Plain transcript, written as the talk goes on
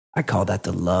I call that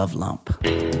the love lump.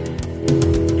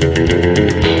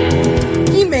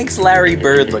 He makes Larry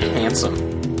Bird look handsome.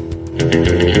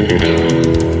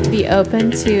 Be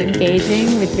open to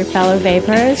engaging with your fellow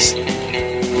vapors.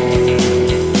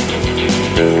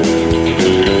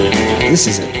 This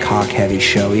is a cock-heavy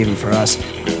show, even for us.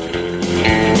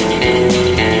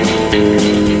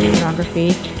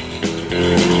 Pornography.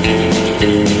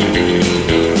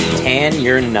 Tan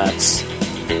your nuts.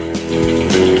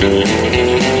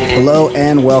 Hello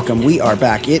and welcome. We are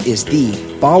back. It is the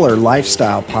Baller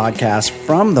Lifestyle podcast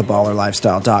from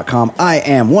theballerlifestyle.com. I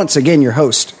am once again your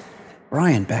host,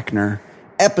 Brian Beckner.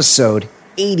 Episode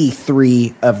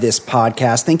 83 of this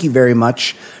podcast. Thank you very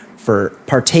much for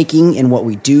partaking in what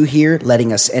we do here,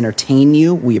 letting us entertain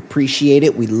you. We appreciate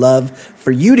it. We love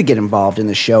for you to get involved in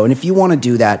the show. And if you want to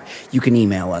do that, you can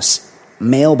email us,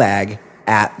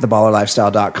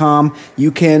 mailbag@theballerlifestyle.com.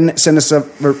 You can send us a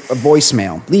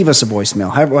voicemail. Leave us a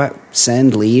voicemail.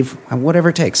 Send, leave, whatever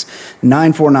it takes.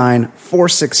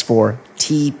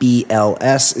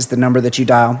 949-464-TBLS is the number that you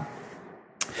dial.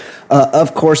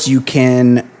 Of course, you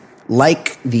can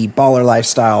like the Baller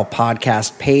Lifestyle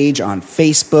podcast page on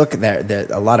Facebook. There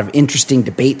a lot of interesting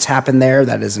debates happen there.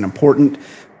 That is an important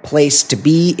place to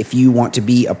be if you want to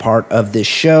be a part of this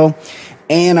show.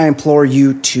 And I implore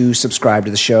you to subscribe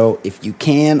to the show if you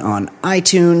can on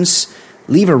iTunes.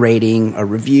 Leave a rating, a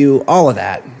review, all of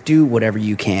that. Do whatever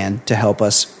you can to help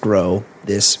us grow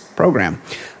this program.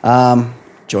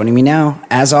 Joining me now,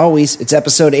 as always, it's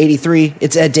episode 83.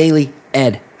 It's Ed Daly.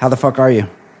 Ed, how the fuck are you?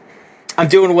 I'm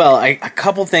doing well. A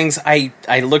couple things. I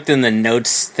looked in the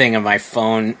notes thing on my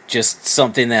phone, just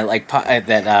something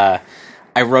that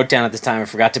I wrote down at the time. I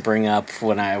forgot to bring up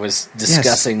when I was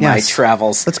discussing my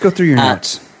travels. Let's go through your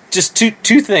notes. Just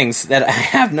two things that I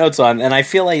have notes on, and I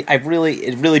feel like it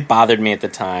really bothered me at the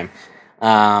time.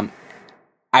 I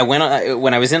went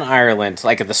when I was in Ireland,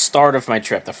 like at the start of my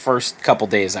trip, the first couple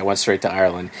days, I went straight to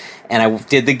Ireland, and I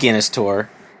did the Guinness tour.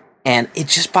 And it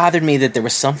just bothered me that there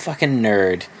was some fucking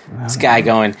nerd, this guy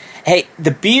going, hey, the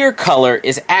beer color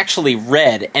is actually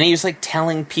red. And he was like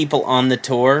telling people on the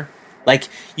tour, like,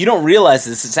 you don't realize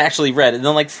this, it's actually red. And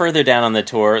then like further down on the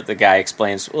tour, the guy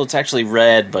explains, well, it's actually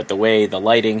red, but the way the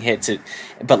lighting hits it.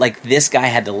 But like this guy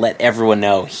had to let everyone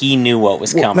know he knew what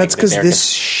was coming. That's because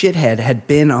this shithead had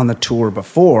been on the tour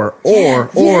before,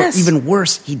 or even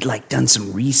worse, he'd like done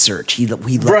some research. He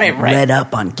read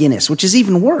up on Guinness, which is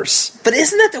even worse. But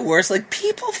isn't that the worst? Like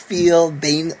people feel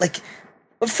they like,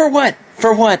 for what?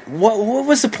 For what? What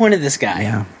was the point of this guy?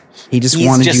 Yeah, he just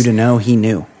wanted you to know he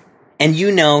knew. And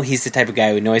you know he's the type of guy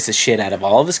who annoys the shit out of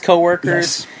all of his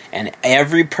coworkers and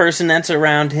every person that's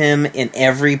around him in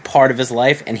every part of his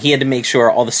life, and he had to make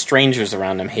sure all the strangers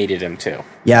around him hated him too.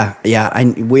 Yeah,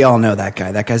 we all know that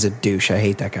guy. That guy's a douche. I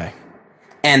hate that guy.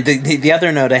 And the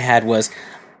other note I had was,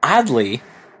 oddly,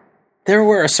 there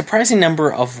were a surprising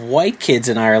number of white kids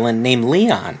in Ireland named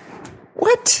Leon.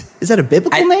 What? Is that a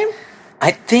biblical name?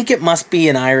 I think it must be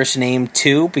an Irish name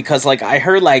too, because like I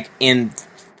heard like in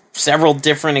several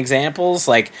different examples,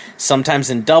 like sometimes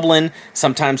in Dublin,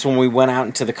 sometimes when we went out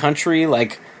into the country,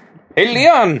 like, hey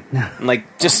Leon,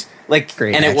 like just like,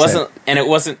 great and accent.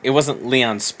 it wasn't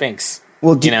Leon Spinks.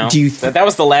 Well, do you that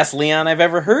was the last Leon I've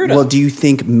ever heard of. Well, do you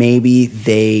think maybe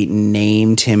they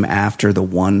named him after the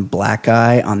one black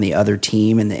guy on the other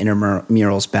team in the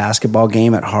intramurals basketball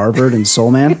game at Harvard and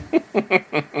Soul Man?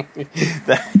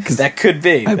 that could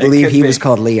be. I believe he was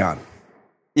called Leon.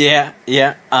 Yeah.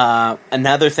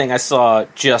 Another thing I saw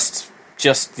just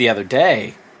the other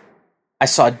day, I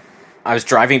was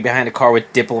driving behind a car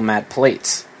with diplomat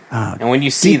plates. And when you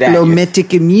see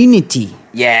diplomatic immunity.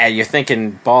 Yeah, you're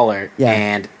thinking baller. Yeah.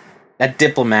 And that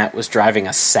diplomat was driving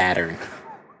a Saturn.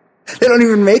 They don't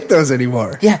even make those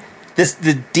anymore. Yeah.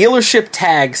 The dealership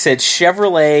tag said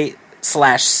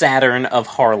Chevrolet/Saturn of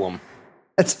Harlem.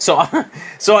 So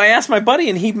I asked my buddy,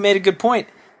 and he made a good point.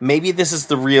 Maybe this is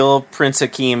the real Prince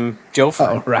Hakeem Joffrey.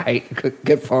 Oh, right.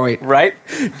 Good point. Right?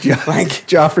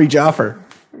 Joffrey Joffer.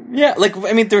 Yeah, like,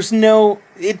 I mean,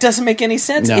 it doesn't make any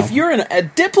sense. No. If you're a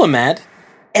diplomat,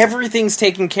 everything's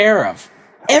taken care of.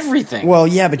 Everything. Well,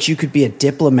 yeah, but you could be a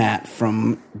diplomat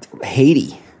from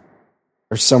Haiti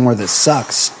or somewhere that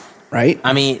sucks, right?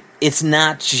 I mean, it's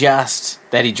not just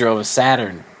that he drove a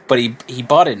Saturn, but he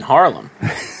bought it in Harlem.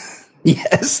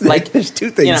 Yes, like there's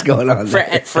two things going on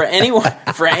there. For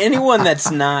anyone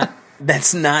that's not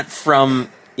from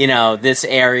this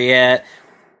area,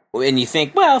 and you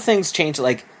think, well, things change.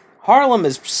 Like Harlem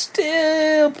is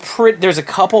still pretty. There's a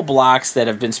couple blocks that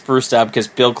have been spruced up because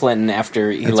Bill Clinton,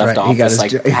 after he left office,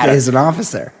 he as an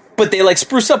office there. But they like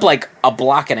spruce up like a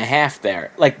block and a half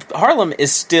there. Like Harlem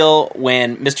is still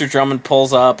when Mr. Drummond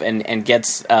pulls up and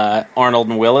gets Arnold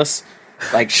and Willis.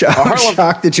 Like I'm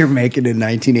shocked that you're making a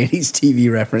 1980s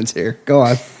TV reference here. Go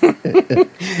on.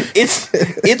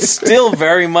 It's still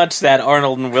very much that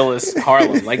Arnold and Willis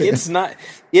Harlem. Like it is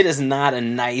not a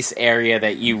nice area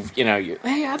that you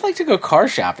hey, I'd like to go car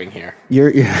shopping here.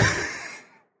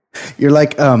 You're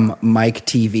like Mike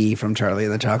TV from Charlie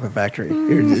and the Chocolate Factory.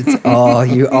 It's all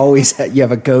you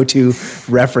have a go-to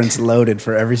reference loaded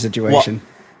for every situation.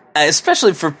 Well,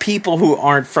 especially for people who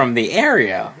aren't from the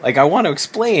area. Like I want to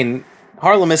explain,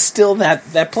 Harlem is still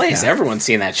that place. Yeah. Everyone's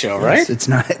seen that show, right? It's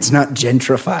not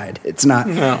gentrified. It's not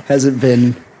hasn't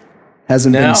been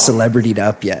celebritied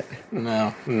up yet.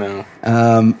 No.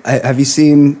 Have you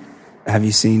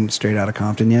seen Straight Outta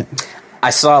Compton yet? I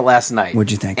saw it last night.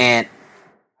 What'd you think? And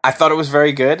I thought it was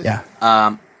very good. Yeah.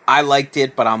 I liked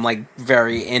it, but I'm like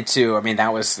very into. I mean,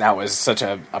 that was such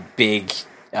a big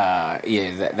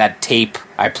that tape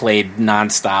I played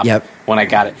nonstop when I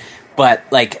got it. But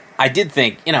like I did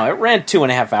think, it ran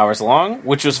 2.5 hours long,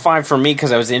 which was fine for me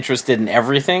because I was interested in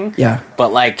everything. Yeah.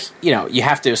 But like, you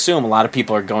have to assume a lot of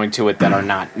people are going to it that are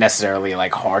not necessarily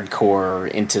like hardcore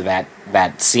into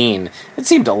that scene. It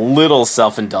seemed a little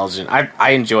self-indulgent.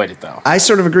 I enjoyed it though. I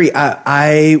sort of agree. But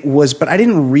I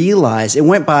didn't realize it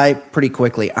went by pretty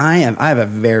quickly. I have a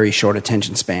very short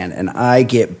attention span, and I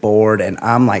get bored, and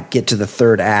I'm like, get to the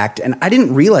third act, and I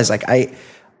didn't realize like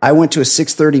I went to a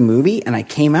 6:30 movie, and I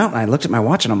came out and I looked at my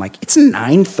watch and I'm like, it's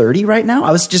 9:30 right now.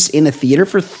 I was just in a theater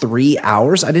for 3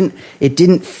 hours. It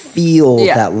didn't feel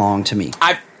that long to me.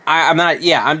 I'm not.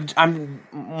 Yeah, I'm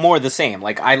more the same.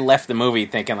 Like I left the movie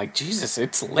thinking like, Jesus,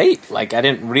 it's late. Like I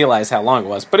didn't realize how long it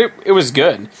was, but it was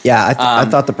good. Yeah, I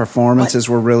thought the performances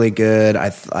were really good.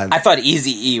 I thought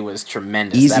Eazy-E was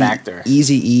tremendous. That actor,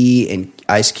 Eazy-E and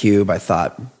Ice Cube, I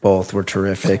thought both were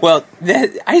terrific. Well,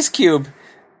 Ice Cube.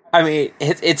 I mean,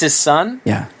 it's his son,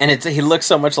 and he looks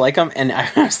so much like him. And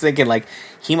I was thinking, like,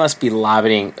 he must be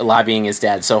lobbying his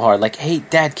dad so hard. Like, hey,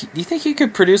 Dad, do you think you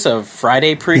could produce a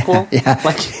Friday prequel? Yeah.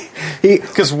 Like,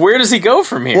 because where does he go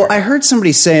from here? Well, I heard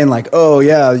somebody saying, like, oh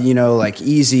yeah, like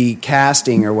easy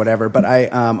casting or whatever. But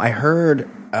I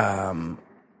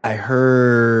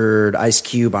heard Ice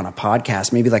Cube on a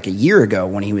podcast maybe like a year ago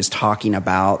when he was talking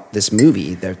about this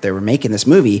movie that they were making this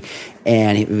movie,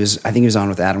 and I think he was on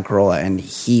with Adam Carolla, and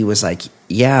he was like,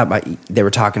 but they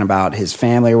were talking about his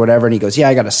family or whatever, and he goes,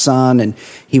 I got a son and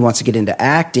he wants to get into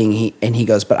acting. He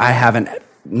goes, but I haven't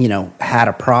had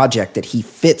a project that he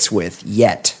fits with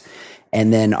yet.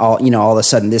 And then all of a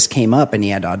sudden this came up and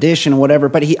he had to audition or whatever.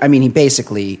 But he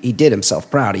did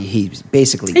himself proud. He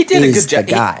did is the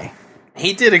guy.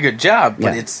 He did a good job,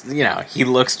 but it's, he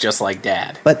looks just like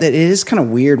Dad. But it is kind of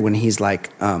weird when he's like,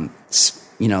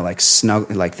 like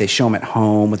snug, like they show him at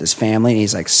home with his family and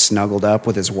he's like snuggled up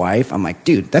with his wife. I'm like,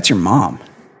 dude, that's your mom.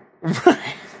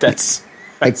 Right. That's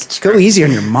go easy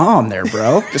on your mom there,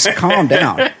 bro. Just calm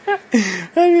down. I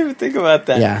didn't even think about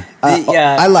that. Yeah.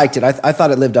 I liked it. I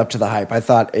thought it lived up to the hype. I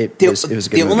thought it was a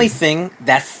good movie. The only thing,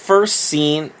 that first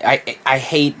scene, I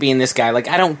hate being this guy. Like,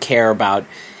 I don't care about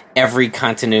every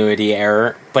continuity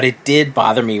error, but it did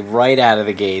bother me right out of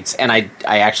the gates. And I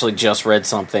actually just read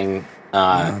something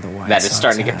that is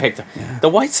starting to get picked up. Yeah. The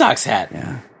White Sox hat.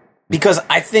 Yeah. Because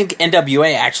I think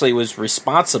NWA actually was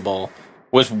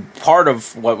part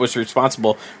of what was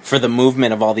responsible for the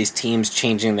movement of all these teams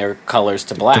changing their colors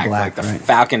to black. Like the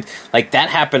Falcons. Like, that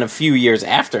happened a few years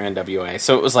after NWA.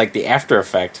 So it was like the after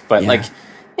effect. But like,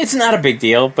 it's not a big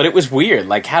deal, but it was weird.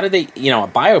 Like, how did they, a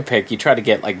biopic, you try to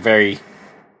get like very,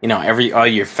 all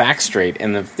your facts straight.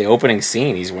 In the opening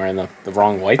scene, he's wearing the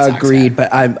wrong White Sox Agreed,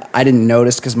 hat. but I didn't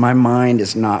notice because my mind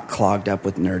is not clogged up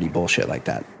with nerdy bullshit like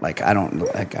that. Like, I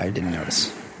didn't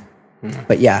notice.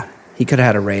 But yeah, he could have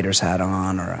had a Raiders hat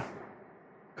on or a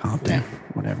Compton,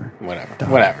 whatever.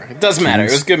 It doesn't matter.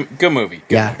 It was good movie.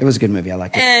 It was a good movie. I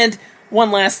liked it. And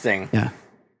one last thing. Yeah.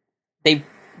 They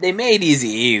made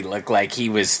Eazy-E look like he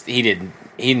didn't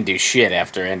do shit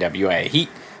after NWA.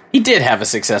 He did have a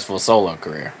successful solo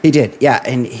career. He did, yeah,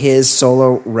 and his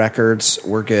solo records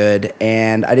were good,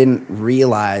 and I didn't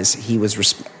realize he was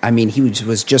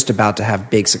just about to have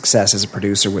big success as a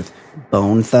producer with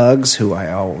Bone Thugs, who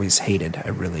I always hated. I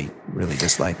really, really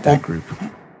disliked that group.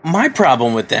 My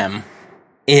problem with them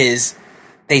is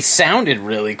they sounded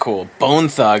really cool, Bone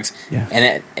Thugs,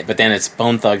 but then it's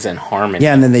Bone Thugs and Harmony.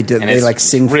 Yeah, and then they like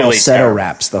sing really falsetto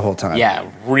raps the whole time. Yeah,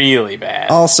 really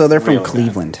bad. Also, they're from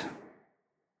Cleveland. Bad.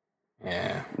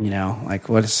 Yeah. Like,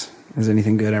 has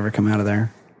anything good ever come out of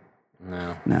there?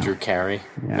 No. Drew Carey.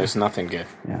 Yeah. There's nothing good.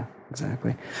 Yeah,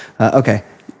 exactly. Okay.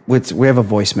 We have a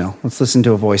voicemail. Let's listen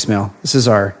to a voicemail. This is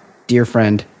our dear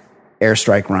friend,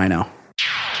 Airstrike Rhino.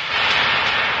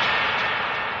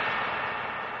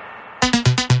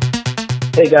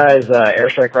 Hey guys,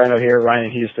 Airstrike Rhino here, Ryan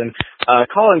in Houston.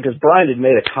 Calling because Brian had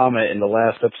made a comment in the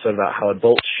last episode about how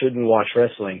adults shouldn't watch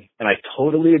wrestling, and I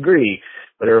totally agree,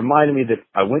 but it reminded me that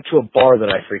I went to a bar that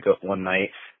I frequent one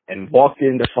night and walked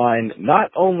in to find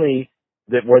not only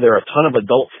that were there a ton of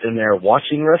adults in there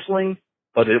watching wrestling,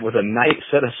 but it was a night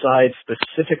set aside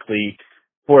specifically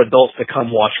for adults to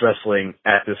come watch wrestling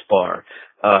at this bar.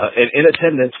 And in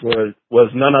attendance was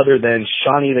none other than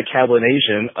Shawnee the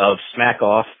Cablinasian of Smack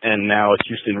Off and now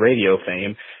Houston radio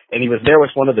fame. And he was there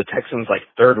with one of the Texans'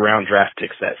 third round draft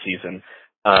picks that season.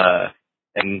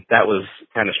 And that was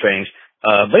kind of strange.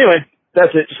 But anyway,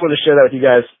 that's it. Just wanted to share that with you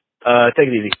guys. Take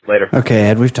it easy. Later. Okay,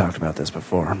 Ed, we've talked about this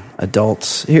before.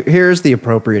 Adults, here's the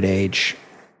appropriate age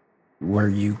where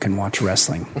you can watch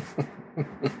wrestling.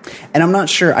 And I'm not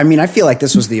sure. I mean, I feel like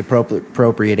this was the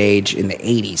appropriate age in the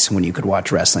 80s when you could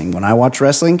watch wrestling. When I watched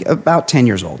wrestling, about 10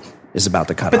 years old is about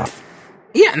the cutoff.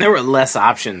 Yeah, and there were less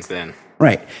options then.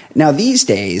 Right. Now, these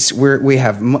days, we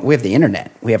have the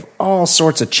internet. We have all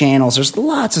sorts of channels. There's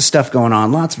lots of stuff going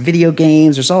on, lots of video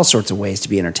games. There's all sorts of ways to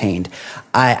be entertained.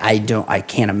 I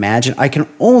can't imagine. I can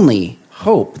only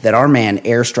hope that our man,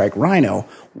 Airstrike Rhino,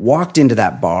 walked into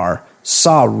that bar,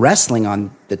 saw wrestling on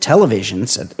the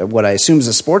televisions at what I assume is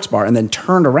a sports bar, and then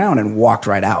turned around and walked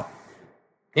right out.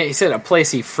 Yeah, he said a place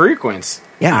he frequents.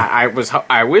 Yeah.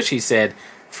 I wish he said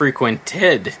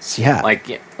frequented. Yeah.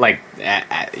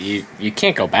 You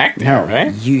can't go back there,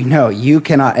 right? You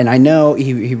cannot. And I know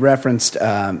he referenced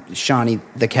Shawnee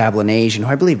the Cablinasian, who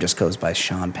I believe just goes by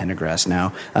Sean Pendergrass now,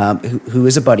 who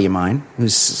is a buddy of mine,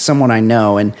 who's someone I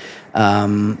know. And I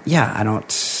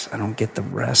don't get the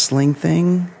wrestling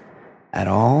thing at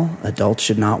all. Adults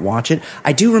should not watch it.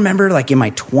 I do remember, in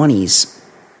my 20s,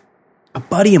 a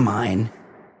buddy of mine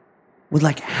would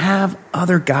have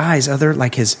other guys,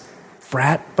 his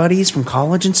frat buddies from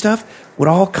college and stuff, would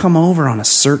all come over on a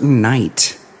certain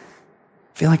night.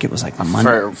 I feel like it was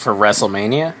Monday for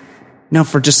WrestleMania. No,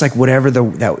 for just whatever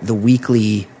the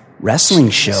weekly wrestling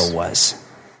show was,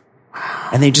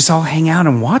 and they just all hang out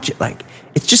and watch it.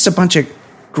 It's just a bunch of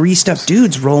greased up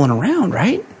dudes rolling around,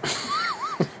 right?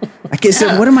 Is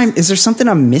there something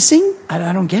I'm missing?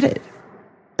 I don't get it.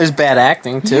 There's bad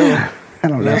acting too. Yeah, I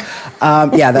don't know.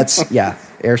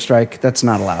 Airstrike. That's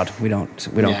not allowed. We don't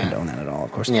condone that at all.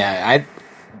 Of course. Yeah,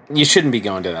 you shouldn't be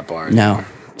going to that bar anymore.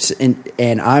 No,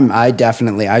 and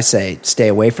I say stay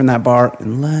away from that bar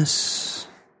unless,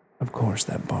 of course,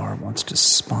 that bar wants to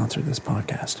sponsor this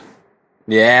podcast.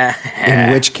 Yeah.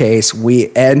 In which case,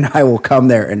 Ed and I will come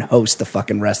there and host the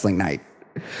fucking wrestling night.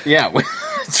 Yeah,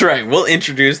 that's right. We'll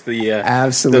introduce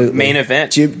the main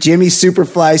event. Jimmy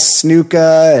Superfly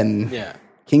Snuka and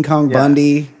King Kong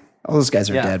Bundy. All those guys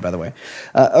are dead, by the way.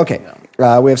 Okay,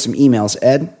 we have some emails,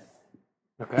 Ed.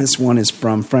 Okay. This one is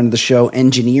from friend of the show,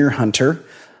 Engineer Hunter.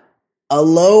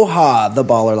 Aloha, the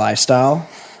baller lifestyle.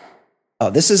 Oh,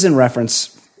 this is in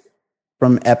reference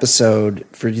from episode,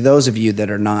 for those of you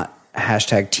that are not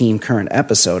hashtag Team Current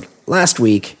episode. Last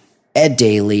week, Ed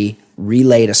Daly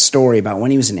relayed a story about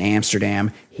when he was in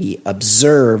Amsterdam. He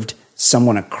observed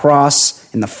someone in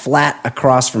the flat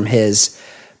across from his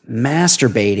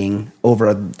masturbating over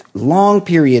a long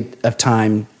period of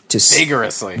time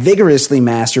vigorously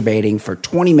masturbating for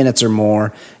 20 minutes or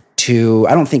more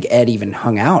I don't think Ed even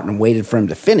hung out and waited for him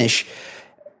to finish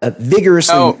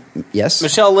vigorously. Oh, yes.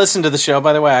 Michelle listened to the show,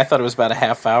 by the way. I thought it was about a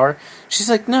half hour. She's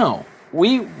like, no,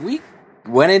 we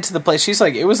went into the place. She's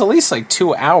like, it was at least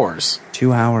 2 hours.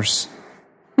 2 hours.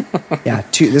 Yeah,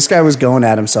 this guy was going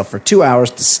at himself for 2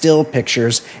 hours to still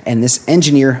pictures, and this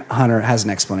Engineer Hunter has an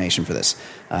explanation for this.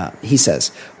 He says,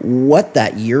 what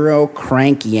that Euro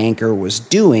crank yanker was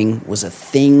doing was a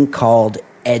thing called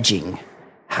edging.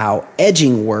 How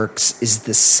edging works is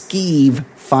the skeeve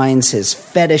finds his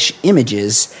fetish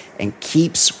images and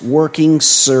keeps working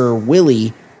Sir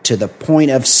Willie to the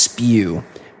point of spew,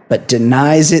 but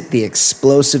denies it the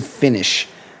explosive finish.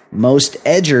 Most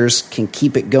edgers can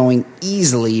keep it going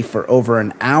easily for over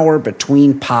an hour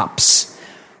between pops.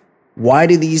 Why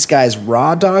do these guys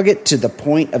raw dog it to the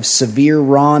point of severe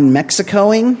Ron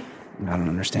Mexicoing? I don't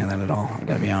understand that at all. I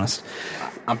gotta be honest.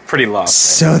 I'm pretty lost.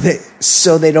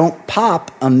 So they don't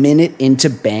pop a minute into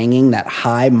banging that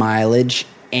high mileage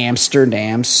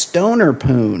Amsterdam stoner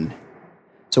poon.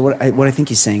 So what I think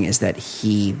he's saying is that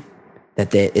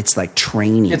it's like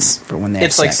training for when they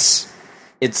have sex.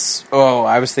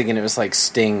 I was thinking it was like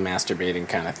Sting masturbating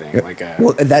kind of thing,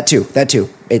 that too.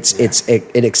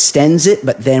 It extends it,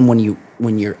 but then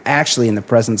when you're actually in the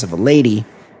presence of a lady,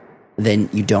 then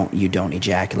you don't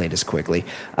ejaculate as quickly.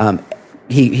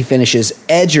 He finishes,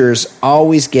 edgers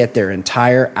always get their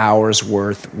entire hour's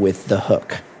worth with the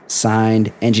hook.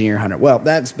 Signed, Engineer Hunter. Well,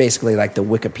 that's basically like the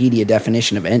Wikipedia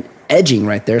definition of edging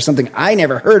right there. Something I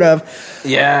never heard of.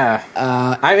 Yeah.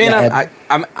 I mean,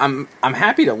 I'm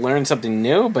happy to learn something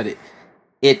new, but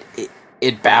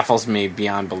it baffles me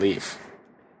beyond belief.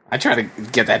 I try to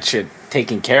get that shit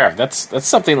taken care of. That's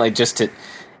something like just to,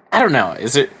 I don't know.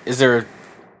 Is there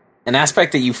an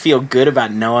aspect that you feel good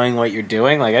about knowing what you're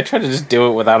doing? Like, I try to just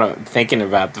do it without thinking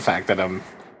about the fact that I'm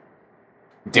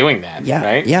doing that. Yeah,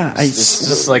 right? Yeah, it's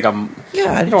just like you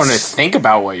don't want to think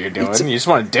about what you're doing. You just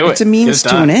want to do it. It's a means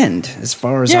to an end, as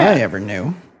far as I ever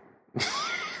knew.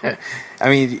 I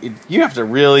mean, you have to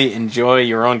really enjoy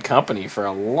your own company for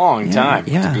a long time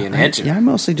to be an edger. I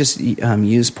mostly just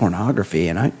use pornography,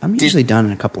 and I'm usually done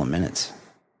in a couple of minutes.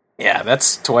 Yeah,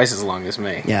 that's twice as long as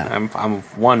me. Yeah, I'm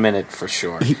 1 minute for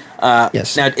sure.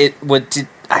 Yes. Now,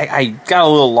 I got a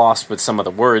little lost with some of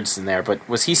the words in there, but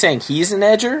was he saying he's an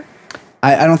edger?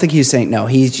 I don't think he's saying no.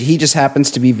 He just happens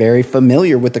to be very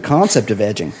familiar with the concept of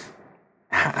edging.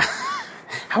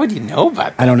 How would you know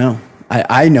about that? I don't know.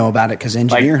 I know about it because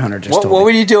Engineer Hunter just told me. What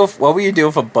would you do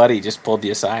if a buddy just pulled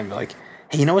you aside and be like,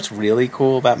 hey, you know what's really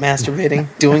cool about masturbating?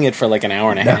 Doing it for like an hour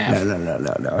and a half.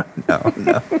 No.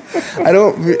 I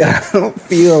don't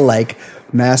feel like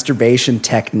masturbation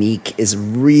technique is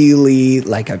really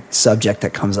like a subject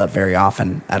that comes up very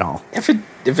often at all. If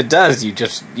it does, you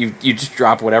just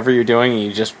drop whatever you're doing and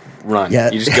you just run.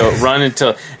 Yeah. You just go run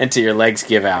until your legs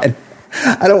give out.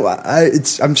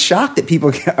 I'm shocked that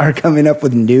people are coming up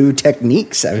with new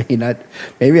techniques. I mean,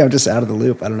 maybe I'm just out of the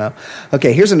loop. I don't know.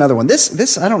 Okay, here's another one.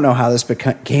 This I don't know how this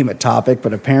became a topic,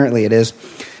 but apparently it is.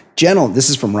 This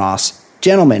is from Ross.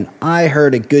 Gentlemen, I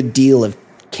heard a good deal of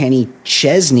Kenny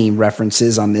Chesney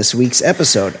references on this week's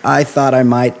episode. I thought I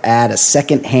might add a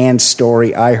second-hand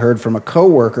story I heard from a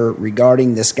coworker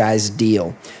regarding this guy's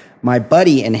deal. My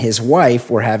buddy and his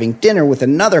wife were having dinner with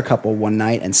another couple one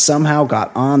night and somehow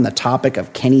got on the topic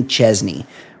of Kenny Chesney.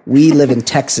 We live in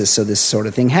Texas, so this sort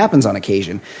of thing happens on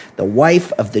occasion. The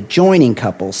wife of the joining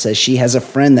couple says she has a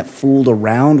friend that fooled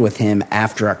around with him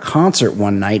after a concert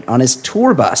one night on his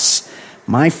tour bus.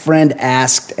 My friend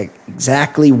asked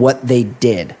exactly what they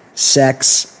did,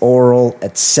 sex, oral,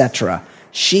 etc.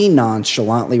 She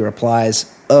nonchalantly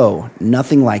replies, "Oh,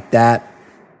 nothing like that.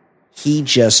 He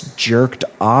just jerked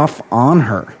off on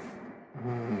her."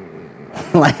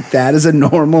 Like that is a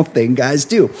normal thing guys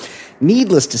do.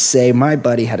 Needless to say, my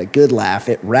buddy had a good laugh.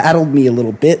 It rattled me a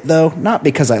little bit, though, not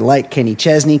because I like Kenny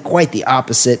Chesney, quite the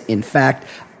opposite. In fact,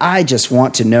 I just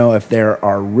want to know if there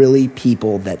are really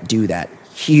people that do that.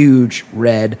 Huge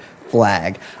red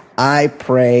flag. I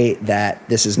pray that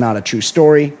this is not a true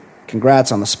story.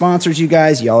 Congrats on the sponsors, you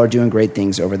guys. Y'all are doing great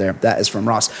things over there. That is from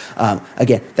Ross.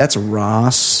 Again, that's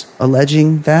Ross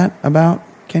alleging that about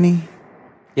Kenny.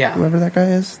 Yeah. Whoever that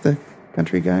guy is, the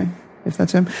country guy, if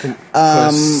that's him.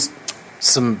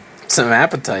 Some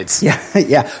appetites.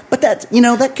 Yeah. But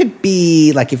that could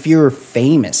be like if you're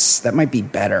famous, that might be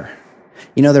better.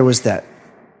 There's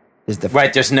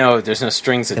no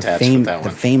strings attached with that one. The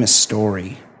famous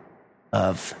story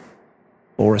of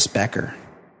Boris Becker.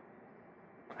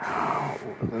 Oh,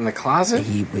 in the closet?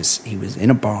 He was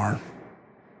in a bar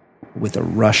with a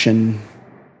Russian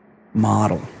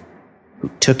model who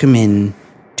took him in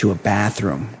to a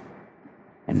bathroom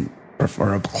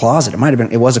or a closet.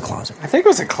 It was a closet. I think it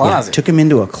was a closet. Yeah, took him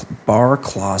into a bar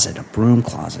closet, a broom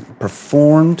closet,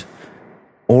 performed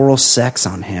oral sex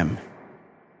on him,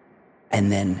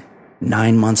 and then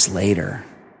 9 months later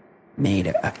made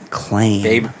a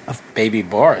claim of baby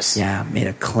Boris. Yeah, made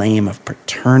a claim of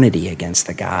paternity against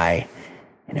the guy,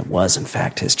 and it was in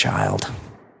fact his child.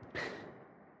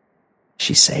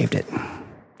 She saved it.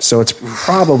 So it's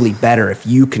probably better if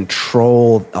you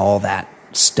control all that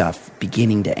stuff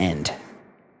beginning to end.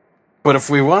 But if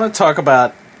we want to talk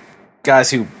about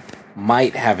guys who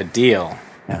might have a deal,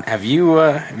 have you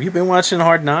been watching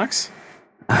Hard Knocks?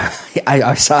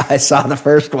 I saw the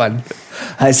first one.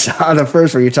 I saw the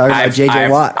first one. You're talking about J.J.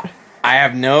 Watt. I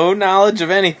have no knowledge of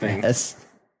anything. Yes.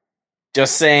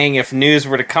 Just saying, if news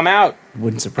were to come out,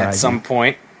 wouldn't surprise at some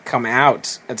point,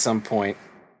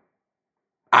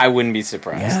 I wouldn't be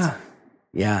surprised.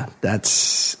 Yeah.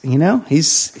 That's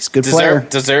he's a good player.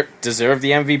 Deserved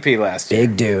the MVP last year.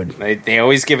 Big dude. They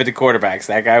always give it to quarterbacks.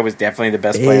 That guy was definitely the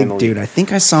best player in the league. Big dude. I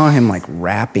think I saw him like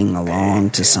rapping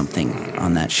along to something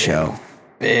on that show.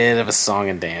 Bit of a song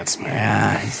and dance, man.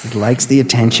 Yeah, he likes the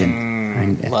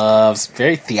attention. Loves,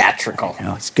 very theatrical.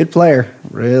 He's a good player.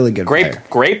 Really good player.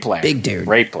 Great player. Big dude.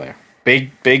 Great player.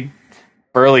 Big,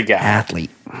 burly guy.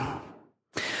 Athlete.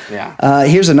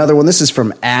 Here's another one. This is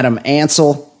from Adam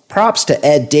Ansel. Props to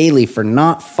Ed Daly for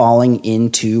not falling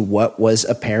into what was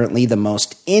apparently the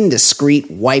most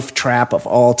indiscreet wife trap of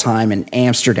all time in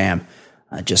Amsterdam.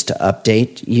 Just to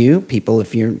update you, people,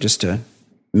 just to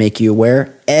make you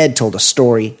aware, Ed told a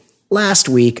story last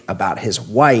week about his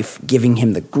wife giving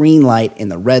him the green light in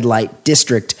the red light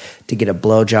district to get a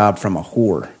blowjob from a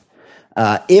whore.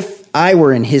 If I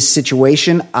were in his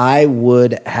situation, I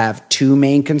would have two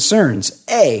main concerns.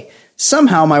 A,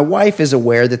 somehow my wife is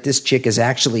aware that this chick is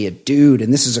actually a dude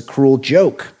and this is a cruel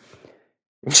joke.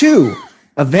 Two,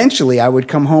 eventually I would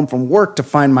come home from work to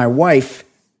find my wife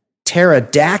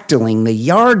pterodactyling the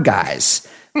yard guys.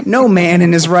 No man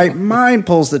in his right mind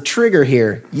pulls the trigger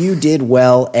here. You did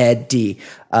well, Ed D.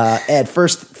 Ed,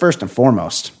 first and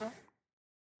foremost,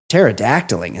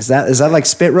 pterodactyling, is that like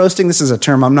spit roasting? This is a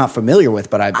term I'm not familiar with,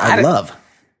 but I love.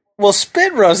 Well,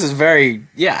 spit roast is very,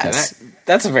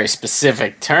 that's a very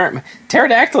specific term.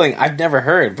 Pterodactyling, I've never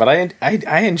heard, but I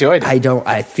enjoyed it.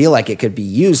 I feel like it could be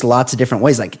used lots of different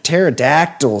ways. Like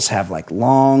pterodactyls have like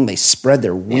they spread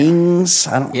their wings.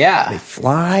 They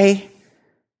fly.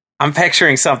 I'm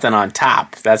picturing something on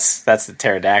top. That's the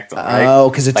pterodactyl, right?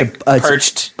 Oh, because it's like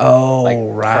perched. Oh, like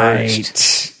right.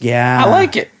 Perched. Yeah. I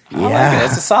like it. I like it.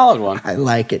 It's a solid one. I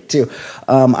like it too.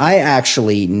 I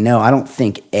actually know. I don't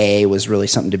think A was really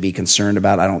something to be concerned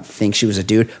about. I don't think she was a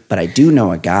dude, but I do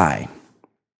know a guy,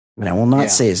 and I will not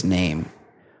say his name,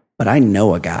 but I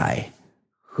know a guy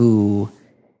who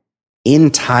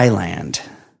in Thailand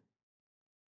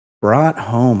brought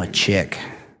home a chick,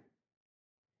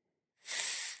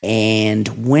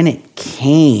 and when it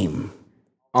came,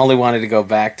 only wanted to go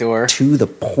back to her to the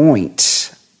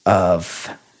point of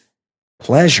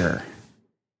pleasure,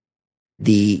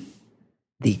 the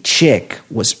chick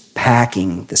was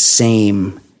packing the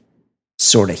same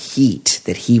sort of heat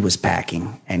that he was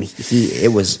packing, and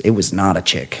it was not a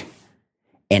chick.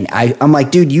 And I'm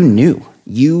like, dude, you knew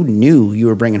you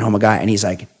were bringing home a guy, and he's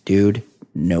like, dude,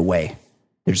 no way.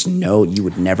 You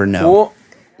would never know. Well,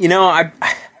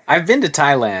 I've been to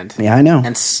Thailand. Yeah, I know.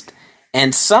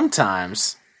 And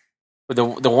sometimes the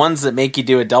ones that make you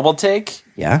do a double take,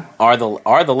 are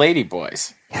the lady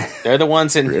boys. They're the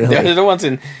ones in really? They're the ones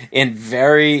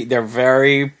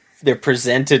they're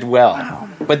presented well. Wow.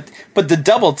 But the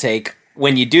double take,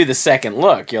 when you do the second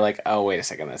look, you're like, oh, wait a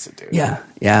second, that's a dude. Yeah.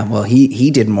 Well,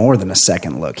 he did more than a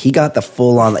second look. He got the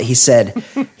full on. He said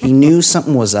he knew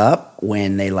something was up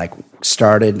when they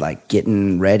started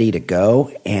getting ready to go,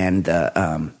 and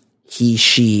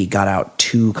she got out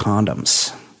 2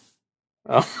 condoms.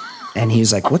 Oh. And he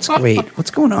was like, what's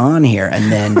going on here?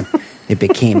 And then it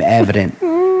became evident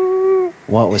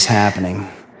what was happening.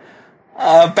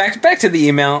 Back to the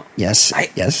email. Yes.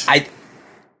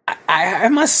 I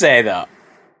must say though,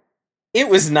 it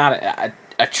was not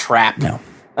a trap. No.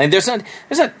 There's not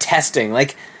testing.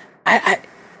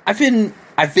 I've been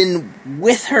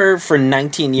with her for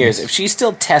 19 years. Yes. If she's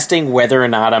still testing whether or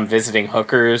not I'm visiting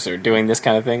hookers or doing this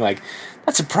kind of thing,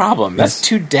 that's a problem. Yes. That's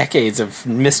 2 decades of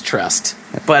mistrust.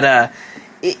 But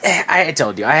I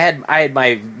told you, I had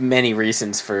my many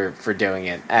reasons for doing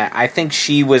it. I think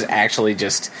she was actually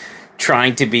just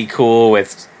trying to be cool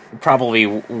with. Probably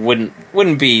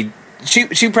wouldn't be.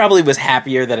 She probably was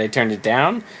happier that I turned it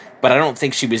down, but I don't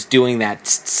think she was doing that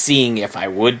seeing if I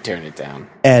would turn it down.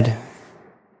 Ed,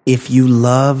 if you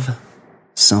love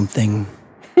something,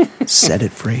 set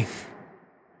it free.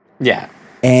 Yeah.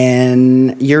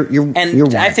 And your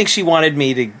wife, I think she wanted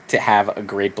me to have a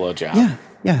great blowjob.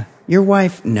 Yeah. Your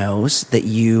wife knows that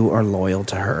you are loyal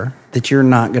to her, that you're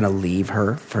not going to leave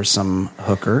her for some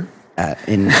hooker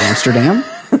in Amsterdam.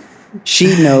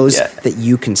 She knows that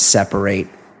you can separate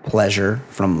pleasure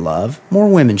from love. More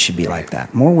women should be like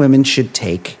that. More women should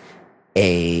take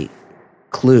a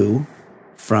clue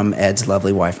from Ed's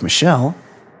lovely wife, Michelle,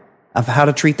 of how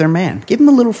to treat their man. Give him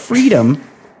a little freedom.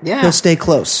 He'll stay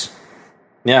close.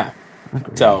 Yeah.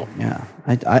 So. Yeah.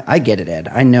 I get it, Ed.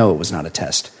 I know it was not a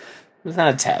test. It was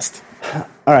not a test.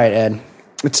 All right, Ed.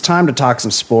 It's time to talk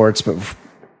some sports, but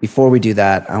before we do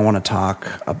that, I want to talk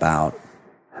about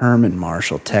Herman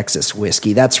Marshall Texas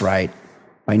whiskey. That's right.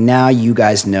 By now, you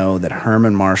guys know that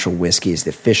Herman Marshall whiskey is the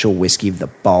official whiskey of the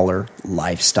Baller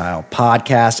Lifestyle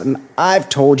podcast. And I've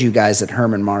told you guys that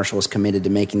Herman Marshall is committed to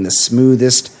making the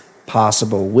smoothest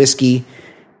possible whiskey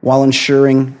while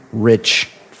ensuring rich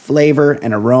flavor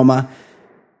and aroma.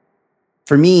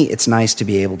 For me, it's nice to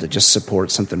be able to just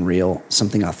support something real,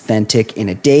 something authentic in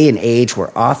a day and age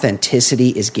where authenticity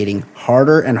is getting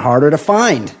harder and harder to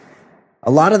find. A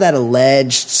lot of that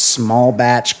alleged small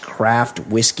batch craft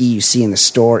whiskey you see in the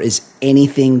store is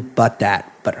anything but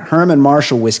that. But Herman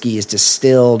Marshall whiskey is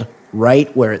distilled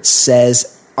right where it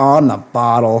says on the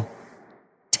bottle,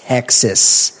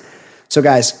 Texas. So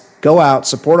guys, go out,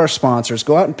 support our sponsors.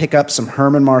 Go out and pick up some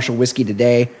Herman Marshall whiskey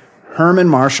today. Herman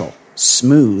Marshall,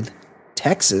 smooth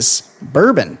Texas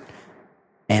bourbon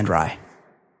and rye.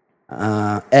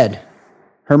 Ed,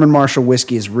 Herman Marshall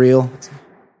whiskey is real.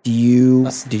 Did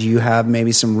you have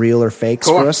maybe some real or fakes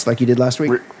for us like you did last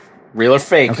week? Real or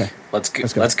fake? Okay. Let's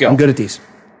go. I'm good at these.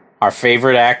 Our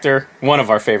favorite actor, one of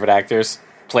our favorite actors,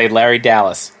 played Larry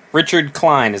Dallas. Richard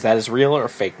Klein, is that his real or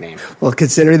fake name? Well,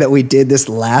 considering that we did this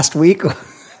last week.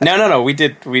 No. We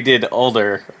did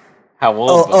older. How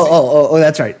old was he? Oh,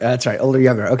 that's right. That's right. Older,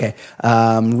 younger. Okay.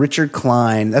 Richard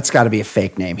Klein, that's got to be a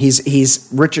fake name.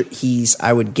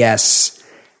 I would guess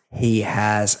he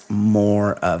has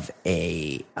more of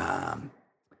a,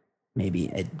 maybe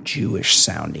a Jewish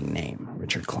sounding name,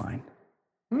 Richard Klein.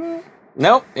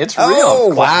 Nope, it's real.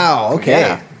 Oh, wow. Okay.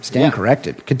 Yeah. Stand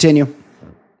corrected. Continue.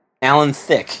 Alan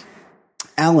Thicke.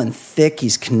 Alan Thicke,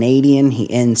 he's Canadian. He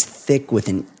ends Thicke with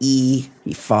an E.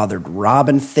 He fathered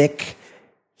Robin Thicke.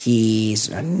 He's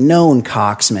a known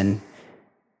coxman.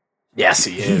 Yes,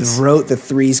 he is. He wrote the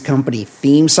Three's Company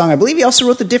theme song. I believe he also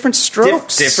wrote the Different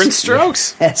Strokes. Different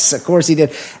Strokes. Yes, of course he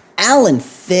did. Alan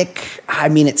Thicke, I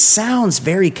mean, it sounds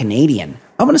very Canadian.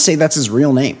 I'm going to say that's his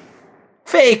real name.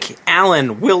 Fake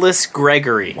Alan Willis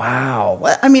Gregory. Wow.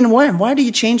 I mean, why do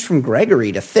you change from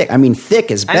Gregory to Thicke? I mean,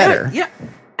 Thicke is better. Yeah.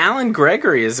 Alan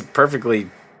Gregory is a perfectly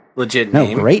legit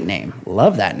name. No, great name.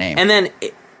 Love that name. And then,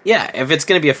 if it's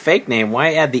going to be a fake name,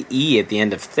 why add the E at the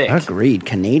end of Thicke? Agreed.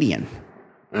 Canadian.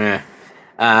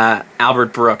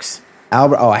 Albert Brooks.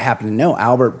 I happen to know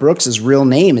Albert Brooks' real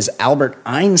name is Albert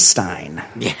Einstein.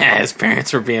 Yeah, his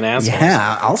parents were being assholes.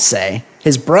 Yeah, I'll say.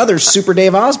 His brother's Super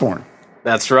Dave Osborne.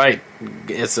 That's right.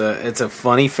 It's a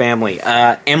funny family.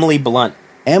 Emily Blunt.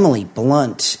 Emily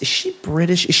Blunt. Is she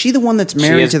British? Is she the one that's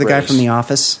married to the guy from The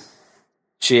Office?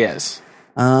 She is.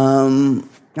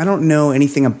 I don't know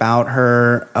anything about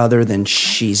her other than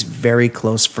she's very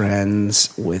close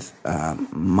friends with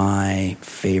my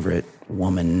favorite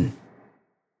woman,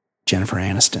 Jennifer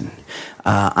Aniston.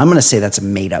 I'm going to say that's a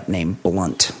made-up name,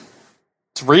 Blunt.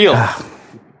 It's real.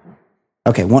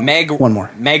 Okay, one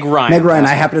more. Meg Ryan. Meg Ryan.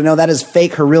 I happen to know that is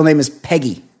fake. Her real name is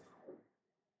Peggy.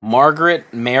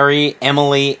 Margaret, Mary,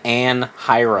 Emily, Ann,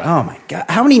 Hira. Oh, my God.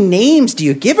 How many names do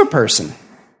you give a person?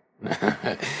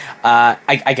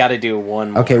 I got to do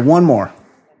one more. Okay, one more.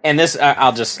 And this,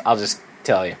 I'll just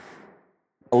tell you.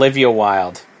 Olivia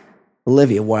Wilde.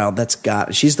 Olivia Wilde,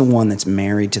 she's the one that's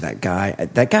married to that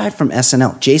guy from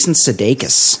SNL, Jason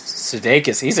Sudeikis.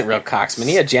 Sudeikis, he's a real coxman.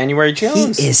 He had January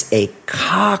Jones. He is a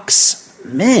coxman.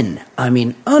 I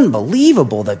mean,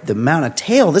 unbelievable the amount of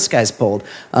tail this guy's pulled.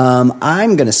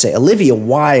 I'm going to say Olivia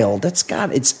Wilde.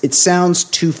 It sounds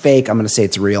too fake. I'm going to say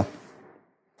it's real.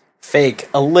 Fake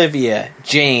Olivia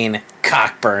Jane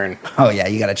Cockburn. Oh yeah,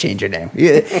 you got to change your name.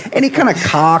 Any kind of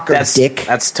cock or dick.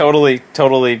 That's totally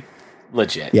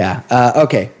legit. Yeah.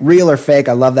 Okay. Real or fake?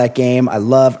 I love that game. I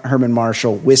love Herman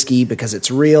Marshall whiskey because it's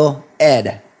real.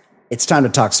 Ed, it's time to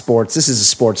talk sports. This is a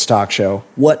sports talk show.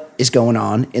 What is going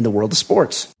on in the world of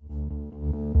sports?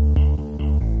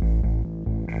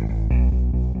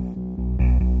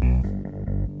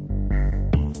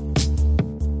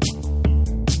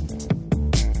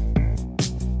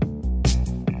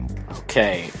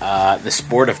 Okay, the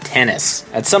sport of tennis.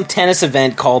 At some tennis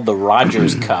event called the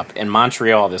Rogers Cup in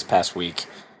Montreal this past week,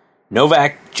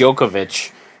 Novak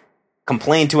Djokovic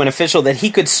complained to an official that he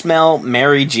could smell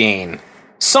Mary Jane.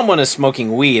 Someone is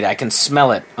smoking weed. I can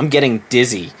smell it. I'm getting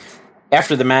dizzy.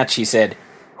 After the match, he said,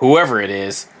 whoever it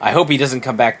is, I hope he doesn't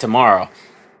come back tomorrow.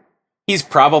 He's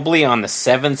probably on the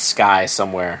seventh sky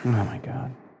somewhere. Oh, my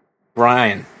God.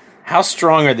 Brian, how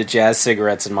strong are the Jazz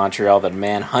cigarettes in Montreal that a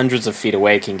man hundreds of feet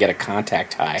away can get a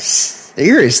contact high?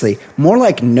 Seriously, more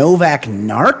like Novak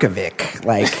Narkovic.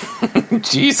 Like,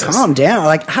 Jesus, calm down.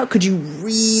 Like, how could you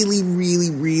really, really,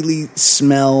 really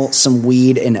smell some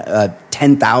weed in a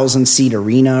 10,000 seat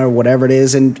arena or whatever it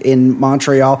is in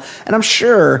Montreal? And I'm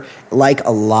sure, like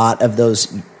a lot of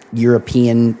those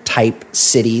European type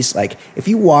cities, like if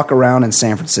you walk around in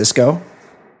San Francisco,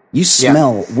 you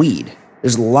smell weed.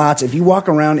 There's lots. If you walk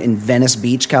around in Venice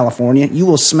Beach, California, you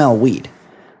will smell weed.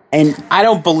 And I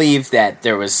don't believe that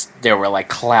there were like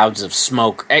clouds of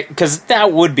smoke, because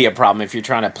that would be a problem if you're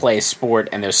trying to play a sport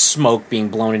and there's smoke being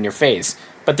blown in your face.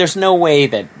 But there's no way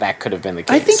that could have been the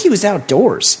case. I think he was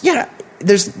outdoors. Yeah,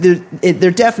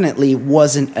 there definitely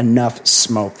wasn't enough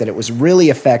smoke that it was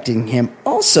really affecting him.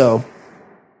 Also,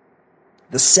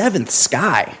 the seventh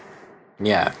sky.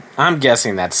 Yeah, I'm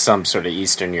guessing that's some sort of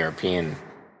Eastern European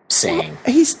saying.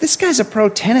 This guy's a pro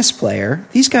tennis player.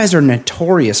 These guys are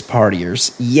notorious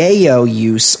partiers. Yayo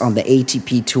use on the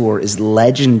ATP tour is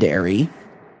legendary.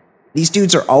 These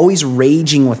dudes are always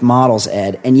raging with models,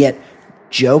 Ed, and yet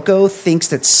Joko thinks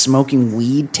that smoking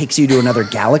weed takes you to another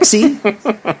galaxy.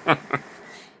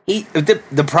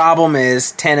 The problem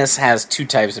is tennis has two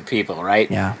types of people,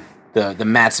 right? Yeah. The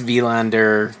Mats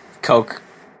Wilander Coke.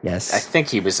 Yes. I think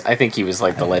he was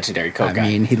like the legendary Coke guy. I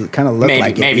mean, he kind of looked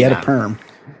like it. He had a perm.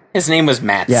 His name was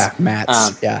Mats. Yeah,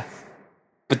 Mats. Yeah.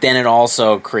 But then it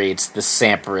also creates the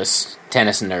Sampras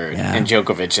tennis nerd, Yeah. and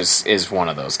Djokovic is one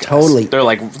of those guys. Totally. They're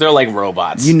like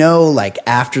robots. You know, like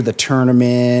after the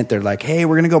tournament, they're like, "Hey,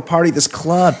 we're gonna go party at this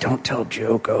club. Don't tell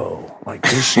Joko." Like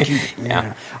this.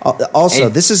 Yeah. Also,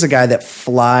 this is a guy that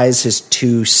flies his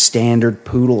 2 standard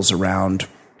poodles around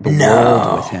the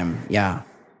world with him. Yeah.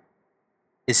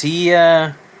 Is he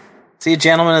a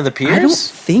gentleman of the peers? I don't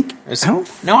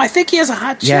think. No, I think he has a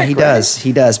hot chick. Yeah, he right? does.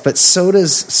 He does. But so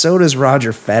does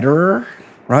Roger Federer.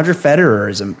 Roger Federer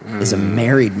is a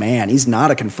married man. He's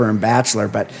not a confirmed bachelor,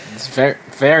 but it's very,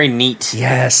 very neat.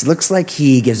 yes, looks like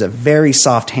he gives a very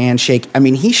soft handshake. I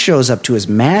mean, he shows up to his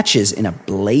matches in a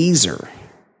blazer,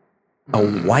 a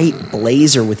white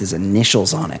blazer with his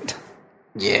initials on it.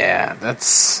 Yeah,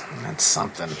 that's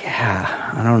something.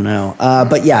 Yeah, I don't know.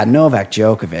 But yeah, Novak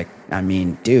Djokovic. I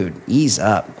mean, dude, ease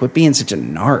up. Quit being such a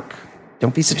narc.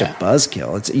 Don't be such a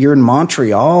buzzkill. You're in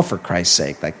Montreal, for Christ's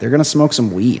sake. Like, they're gonna smoke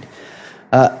some weed.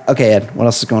 Okay, Ed, what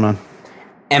else is going on?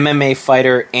 MMA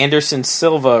fighter Anderson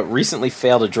Silva recently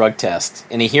failed a drug test.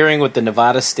 In a hearing with the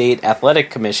Nevada State Athletic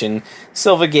Commission,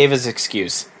 Silva gave his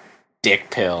excuse: dick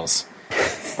pills.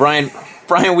 Brian,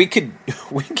 we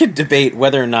could debate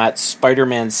whether or not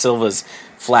Spider-Man Silva's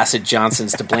flaccid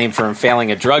Johnson's to blame for him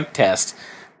failing a drug test.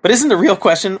 But isn't the real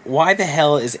question, why the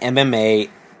hell is MMA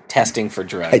testing for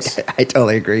drugs? I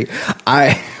totally agree.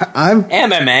 I'm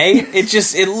MMA.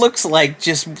 It looks like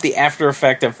just the after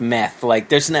effect of meth.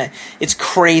 Like it's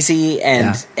crazy,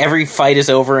 and every fight is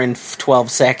over in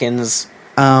 12 seconds.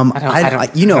 I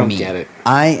don't me. Get it.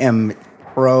 I am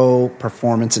pro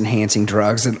performance enhancing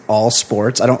drugs in all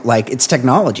sports. I don't like it's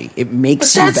technology. It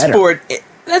makes you better.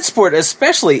 That sport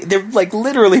especially, they're like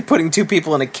literally putting 2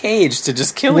 people in a cage to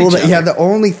just kill each other. Yeah, the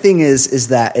only thing is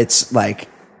that it's like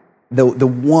the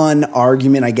one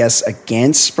argument, I guess,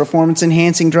 against performance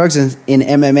enhancing drugs in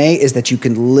MMA is that you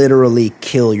can literally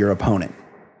kill your opponent.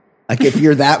 Like if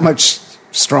you're that much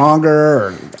stronger,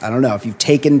 or I don't know, if you've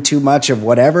taken too much of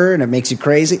whatever and it makes you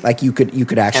crazy, like you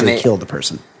could actually kill the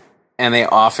person. And they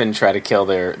often try to kill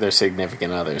their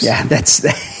significant others. Yeah, that's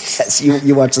yes.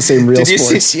 You watch the same real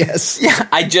sports. Yes. Yeah,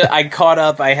 I caught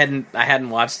up. I hadn't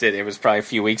watched it. It was probably a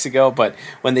few weeks ago. But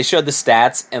when they showed the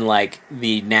stats and like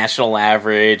the national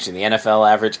average and the NFL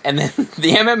average, and then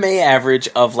the MMA average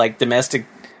of like domestic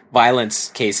violence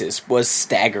cases was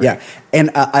staggering. Yeah,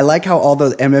 and I like how all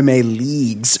the MMA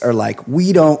leagues are like,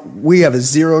 we have a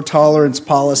zero tolerance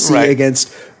policy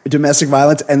against domestic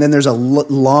violence, and then there's a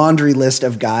laundry list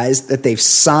of guys that they've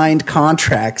signed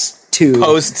contracts to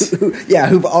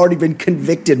who've already been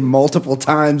convicted multiple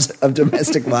times of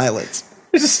domestic violence.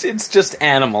 It's just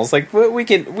animals. Like we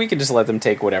can just let them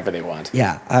take whatever they want.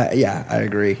 Yeah, I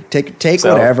agree. Take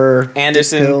whatever.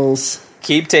 Anderson, pills.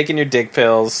 Keep taking your dick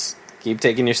pills. Keep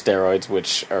taking your steroids,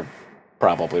 which are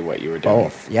probably what you were doing.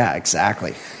 Both. Yeah,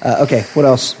 exactly. Okay, what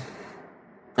else?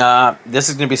 This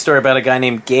is going to be a story about a guy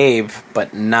named Gabe,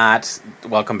 but not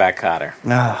Welcome Back, Kotter.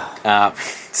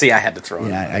 See, I had to throw it.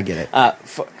 Yeah, I get it.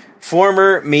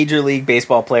 Former Major League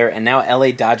Baseball player and now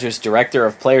LA Dodgers Director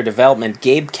of Player Development,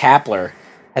 Gabe Kapler,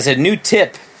 has a new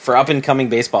tip for up-and-coming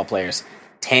baseball players.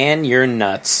 Tan your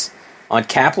nuts. On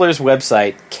Kapler's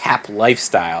website, Cap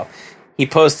Lifestyle, he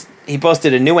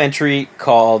posted a new entry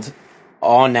called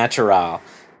Au Natural.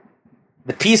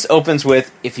 The piece opens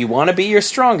with, if you want to be your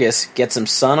strongest, get some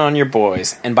sun on your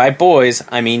boys. And by boys,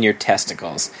 I mean your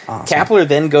testicles. Awesome. Kapler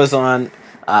then goes on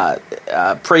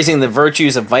praising the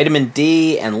virtues of vitamin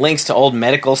D and links to old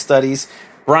medical studies.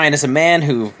 Brian, as a man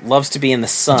who loves to be in the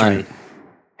sun,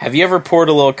 have you ever poured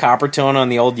a little copper tone on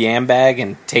the old yam bag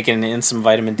and taken in some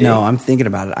vitamin D? No, I'm thinking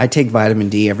about it. I take vitamin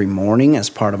D every morning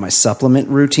as part of my supplement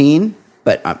routine,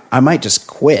 but I might just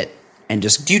quit and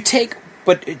just... Do you take...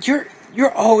 But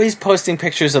you're always posting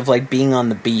pictures of, like, being on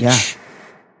the beach. Yeah.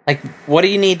 Like, what do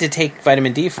you need to take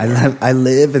vitamin D for? I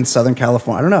live in Southern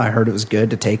California. I don't know. I heard it was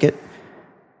good to take it.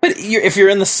 But if you're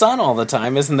in the sun all the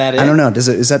time, isn't that it? I don't know.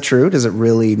 Is that true? Does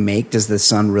the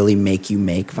sun really make you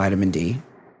make vitamin D?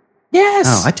 Yes.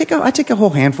 Oh, I take a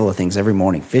whole handful of things every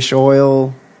morning. Fish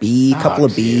oil, couple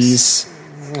of bees.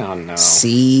 Oh, no.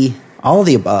 C, all of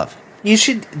the above. You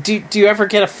should do you ever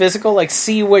get a physical? Like,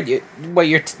 see what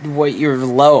you're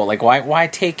low. Like, why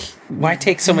take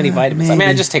so many vitamins? Maybe. I mean,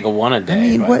 I just take one a day.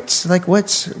 I mean, but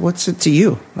what's it to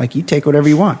you? Like, you take whatever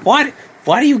you want. why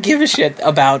do you give a shit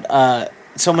about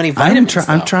so many vitamins?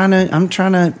 I'm trying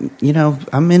to, you know,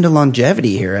 I'm into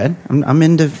longevity here, Ed. I'm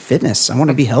into fitness. I want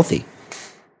to be healthy.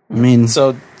 I mean,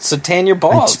 so tan your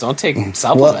balls. Don't take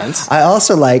supplements. Well, I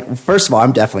also like. First of all,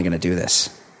 I'm definitely going to do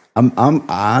this.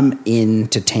 I'm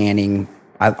into tanning.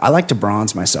 I like to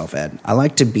bronze myself, Ed. I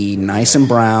like to be nice and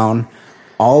brown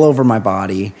all over my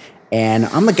body. And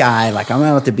I'm the guy, like, I'm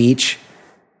out at the beach.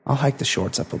 I'll hike the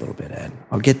shorts up a little bit, Ed.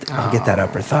 I'll get that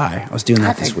upper thigh. I was doing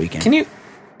that this weekend.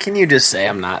 Can you just say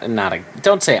I'm not a?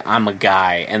 Don't say I'm a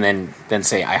guy and then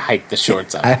say I hike the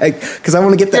shorts up. I hike because I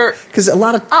want to get that. Because a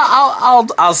lot of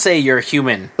I'll say you're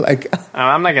human. Like,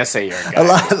 I'm not gonna say you're a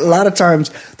guy. a lot of times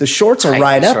the shorts will Hike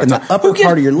ride the up and shorts the up. upper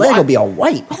part of your leg will be all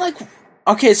white. Like,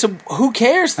 okay, so who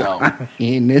cares though? I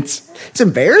mean, it's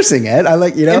embarrassing, Ed. I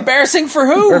like, you know, Embarrassing for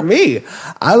who? for me.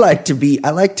 I like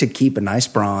to keep a nice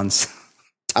bronze,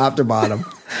 top to bottom.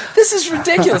 This is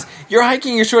ridiculous. You're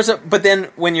hiking your shorts up, but then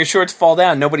when your shorts fall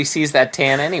down, nobody sees that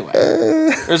tan anyway.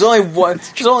 There's only one.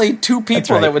 There's only two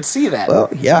people right. that would see that. Well,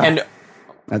 yeah. And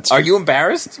are you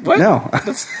embarrassed? What? No.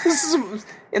 This is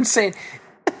insane.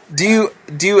 Do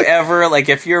you ever, like,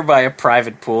 if you're by a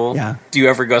private pool? Yeah. Do you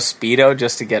ever go Speedo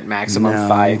just to get maximum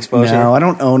thigh exposure? No, I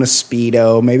don't own a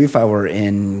Speedo. Maybe if I were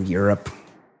in Europe,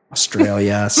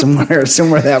 Australia, somewhere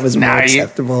that was more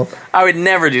acceptable. I would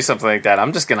never do something like that.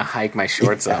 I'm just gonna hike my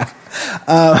shorts up.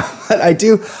 But I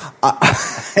do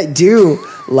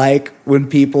like when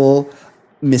people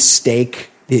mistake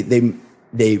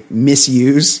they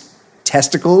misuse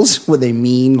testicles when they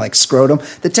mean like scrotum.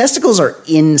 The testicles are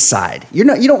inside. You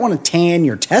don't want to tan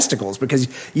your testicles because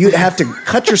you'd have to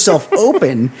cut yourself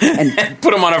open and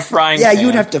Put them on a frying pan. you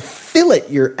would have to fillet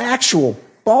your actual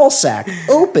ball sack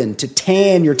open to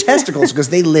tan your testicles because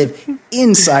they live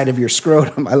inside of your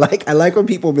scrotum. I like when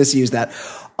people misuse that.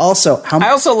 Also,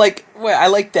 I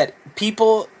like that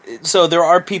people. So there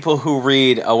are people who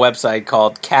read a website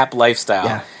called Cap Lifestyle,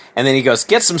 Yeah. and then he goes,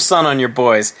 "Get some sun on your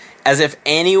boys," as if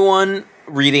anyone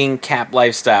reading Cap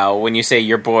Lifestyle, when you say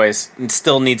your boys,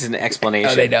 still needs an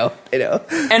explanation. they know.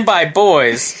 And by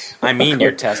boys, I mean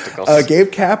your testicles.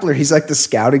 Gabe Kapler, he's like the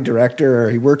scouting director,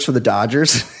 or he works for the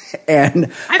Dodgers.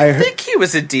 And I think he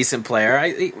was a decent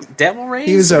player. Devil Rays?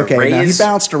 he was okay. No, he Rays?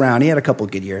 bounced around. He had a couple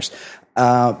good years.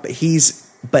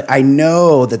 But I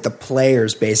know that the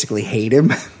players basically hate him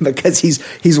because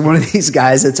he's one of these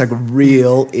guys that's like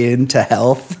real into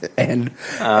health and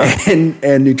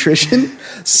nutrition.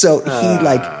 So he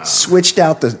like switched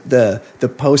out the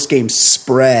post game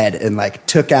spread and like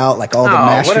took out like all the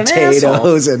mashed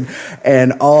potatoes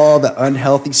and all the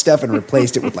unhealthy stuff and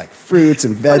replaced it with like fruits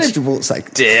and vegetables,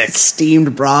 like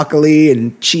steamed broccoli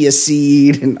and chia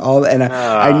seed and all. And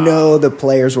I know the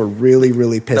players were really,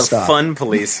 really pissed off. The fun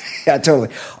police. Yeah, totally.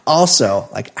 Also,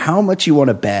 like, how much you want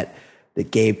to bet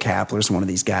that Gabe Kapler's one of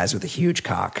these guys with a huge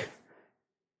cock?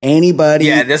 Anybody?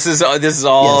 Yeah, this is all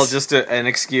just an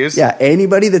excuse. Yeah,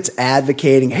 anybody that's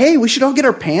advocating, hey, we should all get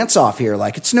our pants off here,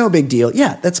 like it's no big deal.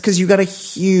 Yeah, that's because you got a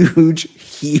huge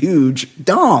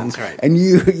dong, That's right. and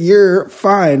you're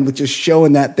fine with just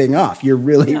showing that thing off. You're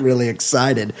really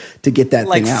excited to get that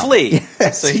like thing out. Flea.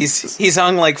 Yes. So he's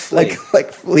hung like Flea.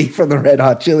 like Flea from the Red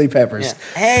Hot Chili Peppers. Yeah.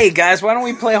 Hey guys, why don't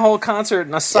we play a whole concert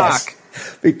in a sock? Yes.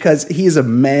 Because he's a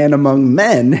man among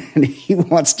men and he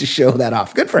wants to show that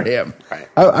off. Good for him. Right.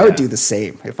 I would do the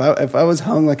same. If I was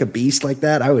hung like a beast like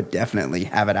that, I would definitely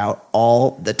have it out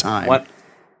all the time.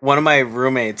 One of my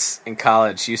roommates in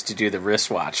college used to do the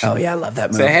wristwatch. Oh yeah, I love that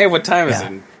move. Say, hey, what time is Yeah.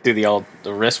 it? And do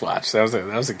the wristwatch. That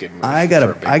was a good move. I got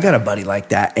a buddy like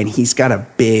that, and he's got a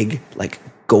big like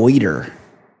goiter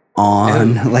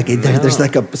on there's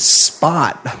like a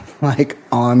spot like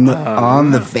on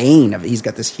the vein of he's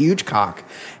got this huge cock,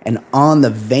 and on the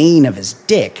vein of his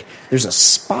dick there's a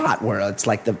spot where it's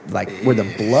like where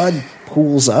the blood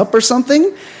pools up or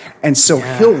something. And so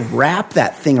he'll wrap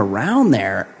that thing around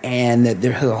there, and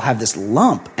he'll have this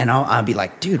lump. And I'll be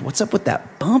like, dude, what's up with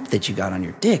that bump that you got on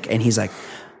your dick? And he's like,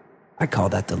 I call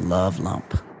that the love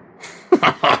lump.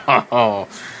 Oh,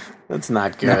 that's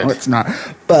not good. No, it's not.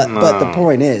 But the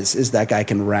point is that guy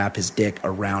can wrap his dick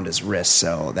around his wrist.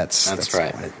 So that's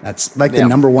right. That's like the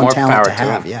number one more talent power to to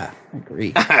have. him. Yeah, I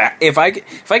agree. If I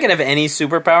could have any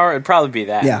superpower, it'd probably be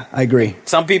that. Yeah, I agree.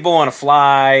 Some people want to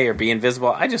fly or be invisible.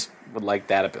 I just would like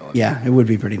that ability. Yeah, it would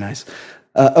be pretty nice.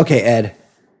 Okay, Ed,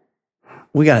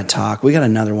 we got to talk. We got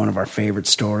another one of our favorite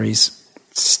stories.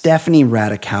 Stephanie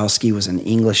Radikowski was an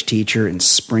English teacher in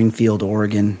Springfield,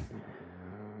 Oregon.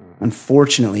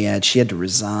 Unfortunately, Ed, she had to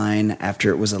resign after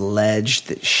it was alleged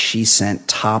that she sent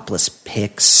topless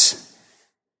pics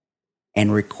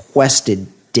and requested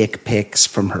dick pics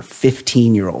from her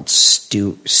 15-year-old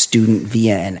student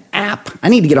via an app. I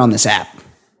need to get on this app.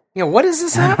 Yeah, what is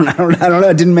this app? I don't know.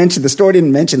 I didn't mention the story.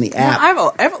 Didn't mention the app.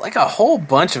 I have like a whole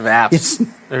bunch of apps.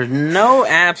 There's no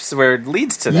apps where it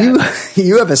leads to that.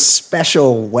 You have a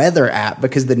special weather app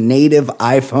because the native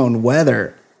iPhone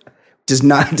weather does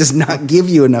not give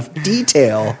you enough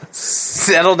detail.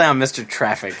 Settle down, Mr.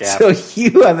 Traffic app. So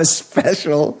you have a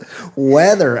special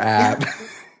weather app.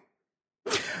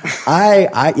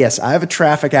 Yes, I have a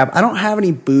traffic app. I don't have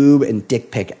any boob and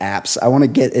dick pic apps. I want to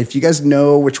get, if you guys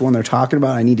know which one they're talking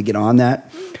about, I need to get on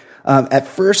that. At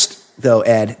first, though,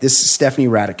 Ed, this is Stephanie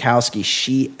Radikowski.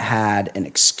 She had an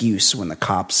excuse when the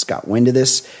cops got wind of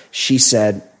this. She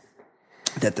said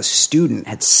that the student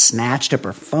had snatched up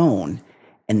her phone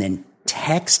and then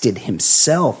texted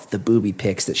himself the booby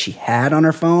pics that she had on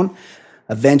her phone.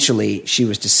 Eventually, she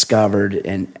was discovered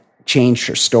and changed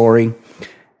her story.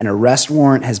 An arrest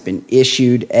warrant has been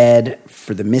issued, Ed,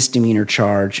 for the misdemeanor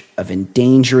charge of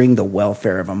endangering the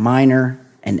welfare of a minor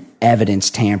and evidence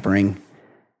tampering.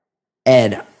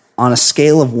 Ed, on a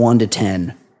scale of 1 to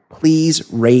 10, please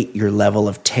rate your level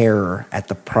of terror at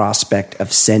the prospect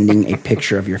of sending a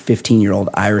picture of your 15-year-old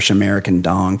Irish-American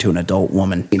dong to an adult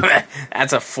woman.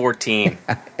 That's a 14.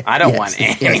 I don't want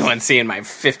anyone seeing my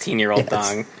 15-year-old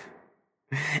dong.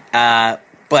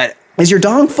 But is your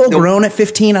dong full grown at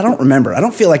 15? I don't remember. I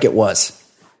don't feel like it was.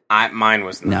 Mine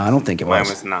was not. No, I don't think it was. Mine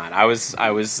was not. I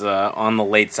was on the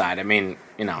late side. I mean,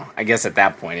 I guess at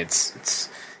that point it's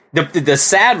the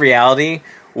sad reality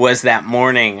was that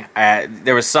morning.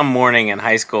 There was some morning in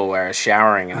high school where I was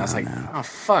showering and I was like, oh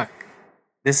fuck,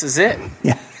 this is it.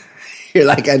 Yeah. You're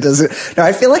like, I doesn't. No,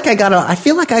 I feel like I gotta.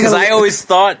 Because I always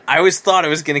thought it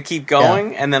was gonna keep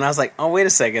going, and then I was like, oh wait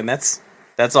a second, that's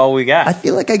all we got. I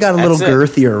feel like I got a little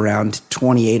girthier around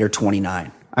 28 or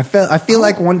 29. I feel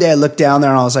like one day I looked down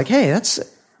there and I was like, hey,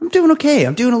 I'm doing okay.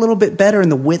 I'm doing a little bit better in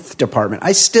the width department.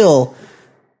 I still,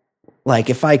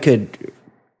 like, if I could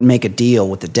make a deal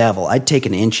with the devil, I'd take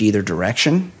an inch either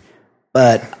direction.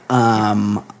 But,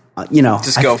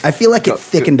 just go. I feel like it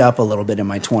thickened up a little bit in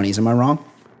my 20s. Am I wrong?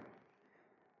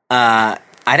 I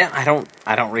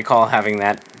don't recall having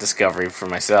that discovery for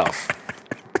myself.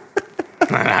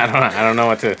 I don't know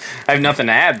what to. I have nothing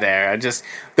to add there.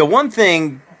 The one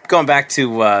thing, going back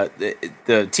to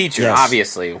the teacher. Yes.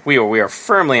 Obviously, we are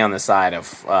firmly on the side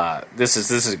of this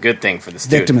is a good thing for the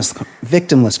student.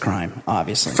 Victimless crime,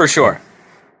 obviously, for sure.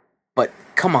 But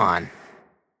come on,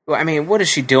 I mean, what is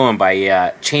she doing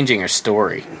by changing her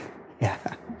story? Yeah,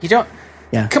 you don't.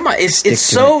 Yeah, come on, it's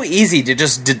so easy to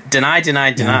just deny.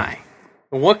 Yeah.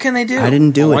 What can they do? I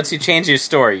didn't do it. Once you change your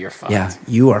story, you're fucked. Yeah,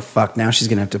 you are fucked. Now she's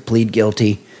going to have to plead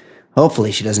guilty.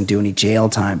 Hopefully she doesn't do any jail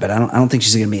time, but I don't think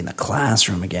she's going to be in the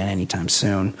classroom again anytime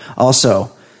soon.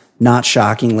 Also, not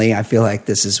shockingly, I feel like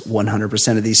this is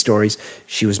 100% of these stories,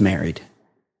 she was married.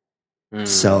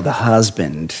 So the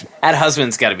husband... That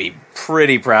husband's got to be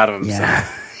pretty proud of himself. Yeah.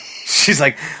 She's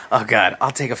like, oh God,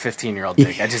 I'll take a 15-year-old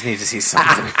dick. I just need to see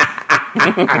something.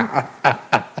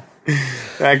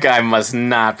 That guy must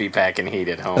not be packing heat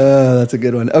at home. That's a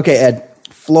good one. Okay, Ed.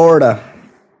 Florida.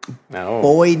 No.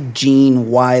 Boyd Gene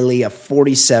Wiley, a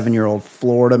 47-year-old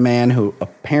Florida man who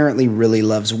apparently really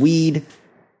loves weed,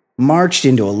 marched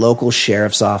into a local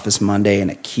sheriff's office Monday and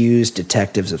accused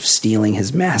detectives of stealing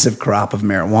his massive crop of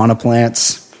marijuana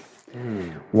plants.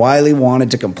 Wiley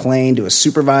wanted to complain to a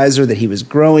supervisor that he was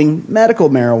growing medical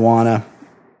marijuana,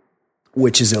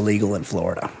 which is illegal in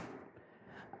Florida.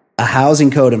 A housing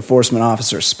code enforcement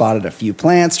officer spotted a few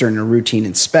plants during a routine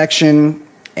inspection,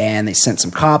 and they sent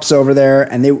some cops over there,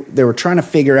 and they were trying to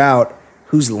figure out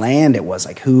whose land it was,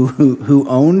 like who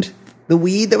owned the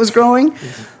weed that was growing.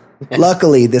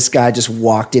 Luckily, this guy just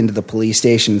walked into the police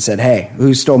station and said, hey,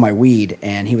 who stole my weed?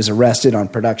 And he was arrested on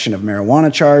production of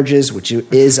marijuana charges, which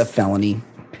is a felony,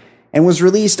 and was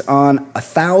released on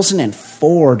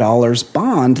 $1,004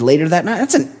 bond later that night.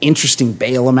 That's an interesting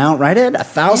bail amount, right, Ed?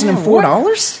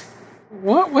 $1,004?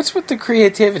 What's with the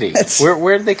creativity?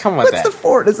 Where did they come with that? What's the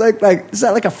fort? It's like is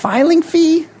that like a filing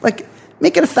fee? Like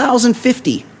make it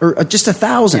 $1,050 or just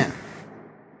 $1,000.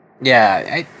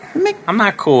 Yeah, I'm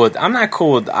not cool with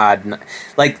odd.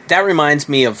 Like that reminds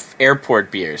me of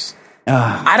airport beers.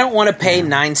 I don't want to pay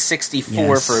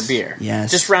 $9.64 for a beer.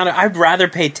 Yes, just round it. I'd rather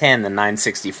pay $10 than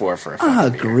 $9.64 for a beer.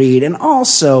 Agreed. And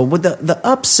also with the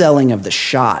upselling of the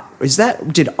shot,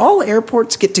 did all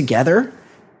airports get together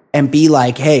and be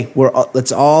like, hey,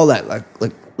 let's all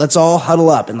huddle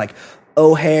up and like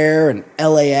O'Hare and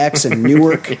LAX and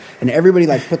Newark, and everybody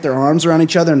like put their arms around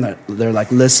each other and they're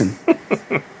like, listen,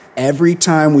 every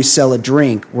time we sell a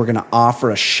drink, we're going to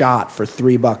offer a shot for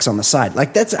 $3 on the side.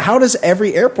 Like how does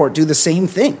every airport do the same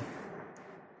thing?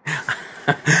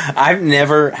 I've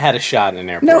never had a shot in an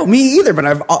airport. No, me either, but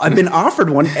I've been offered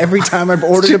one every time I've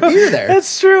ordered a beer there.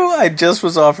 That's true. I just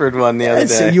was offered one the other day.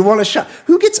 So you want a shot?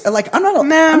 Who gets like? I'm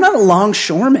not a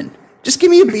longshoreman. Just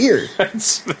give me a beer.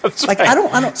 That's like right. I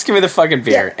don't. Just give me the fucking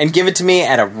beer and give it to me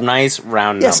at a nice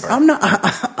round yes, number.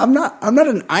 I'm not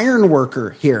an iron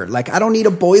worker here. Like I don't need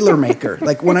a boiler maker.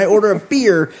 Like when I order a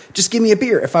beer, just give me a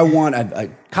beer. If I want a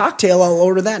cocktail, I'll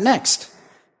order that next.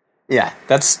 Yeah,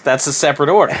 that's a separate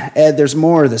order. Ed, there's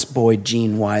more of this boy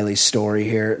Gene Wiley story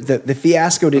here. The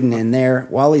fiasco didn't end there.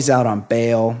 While he's out on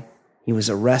bail, he was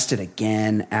arrested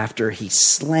again after he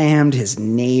slammed his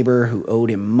neighbor who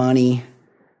owed him money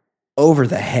over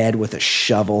the head with a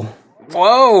shovel.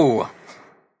 Whoa!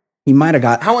 He might have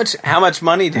got how much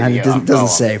money did he owe? It doesn't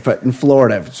say, but in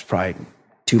Florida it was probably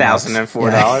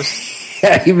 $2,004.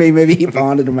 Yeah, maybe he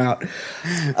bonded him out.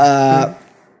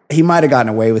 He might have gotten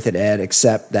away with it, Ed,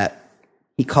 except that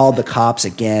he called the cops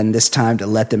again, this time to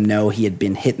let them know he had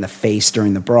been hit in the face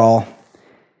during the brawl.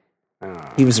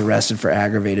 He was arrested for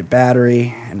aggravated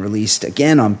battery and released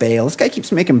again on bail. This guy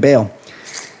keeps making bail.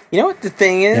 You know what the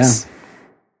thing is? Yeah.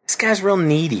 This guy's real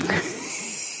needy.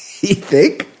 You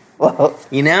think? Well,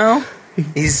 you know,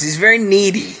 he's very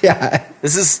needy. Yeah.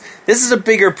 This is a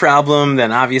bigger problem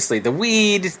than obviously the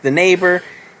weed, the neighbor.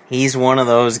 He's one of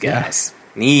those guys. Yeah.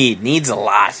 Needs a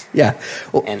lot. Yeah.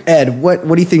 Well, Ed, what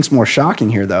do you think's more shocking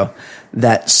here, though?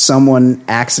 That someone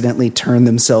accidentally turned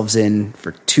themselves in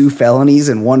for 2 felonies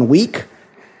in 1 week,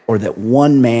 or that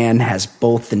one man has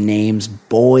both the names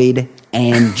Boyd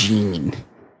and Gene?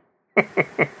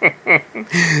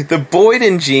 The Boyd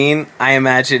and Gene, I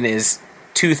imagine, is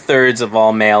 2/3 of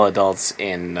all male adults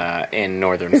in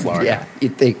northern Florida. Yeah,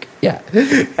 you'd think. Yeah,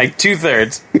 like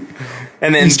 2/3,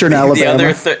 and then Eastern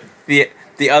Alabama.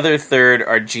 The other third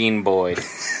are Gene Boyd.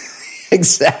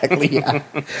 Exactly. Yeah.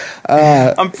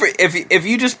 If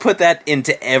you just put that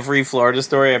into every Florida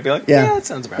story, I'd be like, yeah, that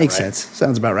sounds about Makes right. sense.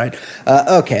 Sounds about right.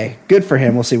 Okay, good for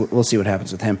him. We'll see what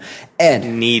happens with him. Ed,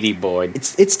 needy Boyd.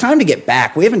 It's time to get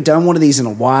back. We haven't done one of these in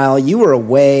a while. You were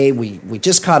away. We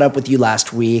just caught up with you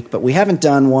last week, but we haven't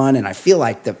done one, and I feel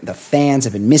like the fans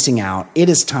have been missing out. It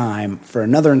is time for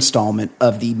another installment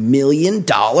of the $1 Million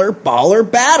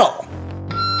Baller Battle.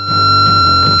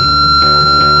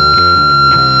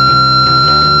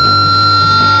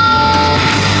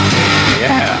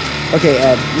 Okay,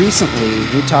 Ed, recently,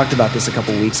 we talked about this a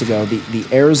couple weeks ago, the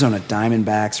Arizona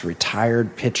Diamondbacks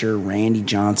retired pitcher Randy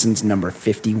Johnson's number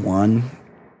 51.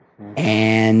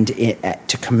 And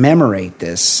to commemorate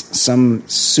this, some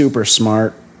super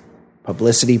smart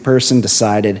publicity person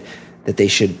decided that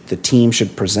the team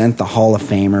should present the Hall of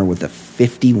Famer with a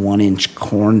 51-inch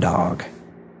corn dog.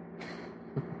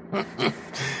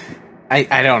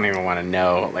 I don't even want to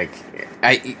know.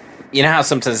 You know how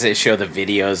sometimes they show the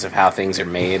videos of how things are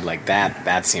made? Like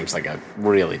that seems like a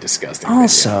really disgusting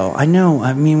Also, video. I know,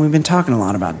 I mean, we've been talking a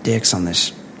lot about dicks on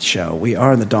this show. We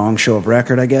are the Dong Show of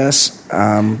Record, I guess.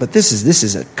 But this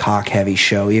is a cock-heavy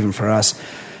show, even for us.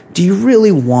 Do you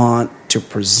really want to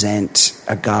present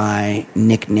a guy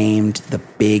nicknamed the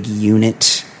Big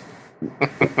Unit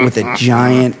with a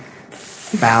giant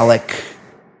phallic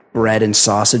bread and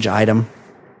sausage item?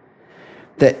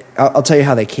 That I'll tell you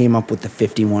how they came up with the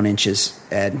 51 inches,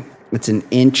 Ed. It's an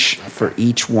inch for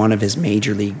each one of his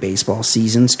Major League Baseball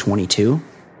seasons, 22.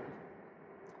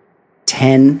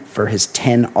 10 for his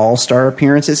 10 All-Star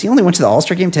appearances. He only went to the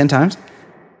All-Star game 10 times.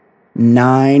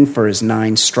 9 for his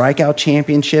 9 strikeout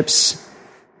championships.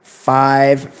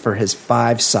 5 for his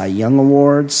 5 Cy Young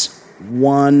Awards.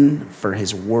 1 for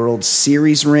his World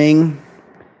Series ring.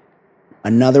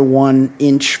 Another 1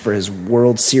 inch for his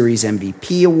World Series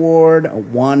MVP award.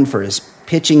 1 for his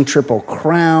pitching Triple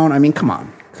Crown. I mean, come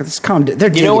on.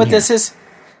 You know what this is?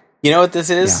 You know what this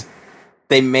is? Yeah.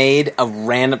 They made a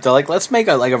random. They're like, let's make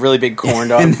a really big corn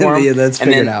dog for him.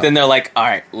 Then they're like, all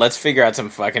right, let's figure out some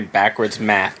fucking backwards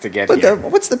math to get here.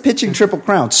 What's the pitching Triple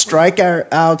Crown?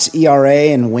 Strikeouts,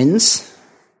 ERA, and wins.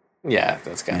 Yeah,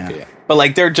 that's gotta be it.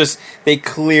 But they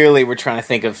clearly were trying to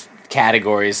think of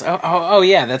categories. Oh,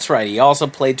 yeah, that's right. He also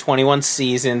played 21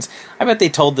 seasons. I bet they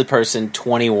told the person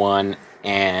 21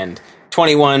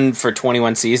 for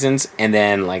 21 seasons, and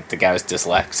then the guy was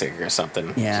dyslexic or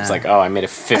something. Yeah. It's like, I made a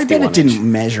 51 I bet it didn't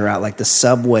measure out. Like the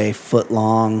subway foot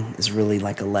long is really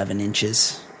 11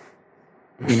 inches.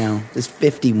 You know, this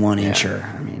 51 incher.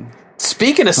 I mean,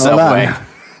 speaking of Subway.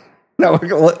 No,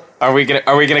 Are we gonna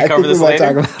I cover think this we might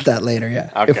later? talk about that later. Yeah.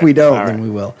 Okay, If we don't, all then right. we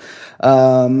will.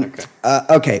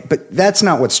 Okay, but that's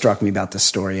not what struck me about this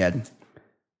story, Ed.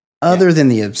 Other than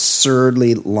the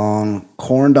absurdly long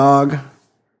corn dog,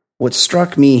 what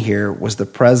struck me here was the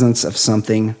presence of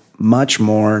something much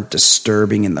more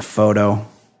disturbing in the photo.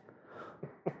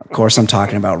 Of course, I'm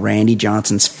talking about Randy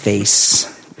Johnson's face,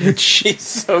 which She's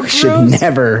so should gross.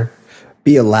 never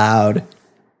be allowed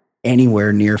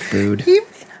anywhere near food.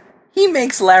 He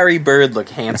makes Larry Bird look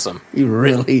handsome. He's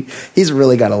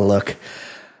really got a look.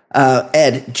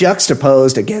 Ed,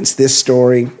 juxtaposed against this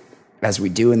story, as we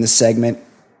do in this segment,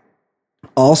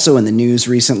 also in the news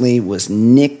recently was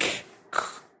Nick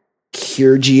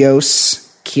Kyrgios.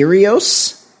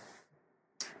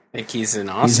 I think he's an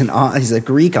awesome. He's a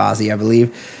Greek Aussie, I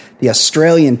believe. The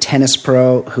Australian tennis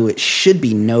pro, who it should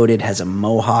be noted has a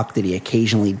mohawk that he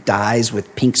occasionally dyes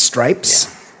with pink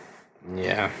stripes.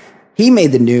 Yeah. He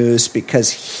made the news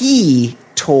because he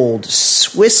told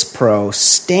Swiss pro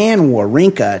Stan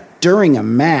Wawrinka during a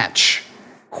match,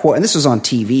 quote, and this was on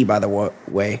TV, by the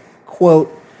way,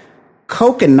 quote,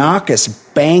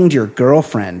 Kokkinakis banged your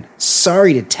girlfriend.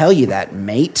 Sorry to tell you that,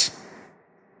 mate.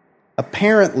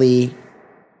 Apparently,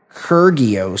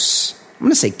 Kyrgios, I'm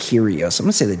going to say Kyrgios, I'm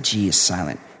going to say the G is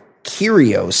silent.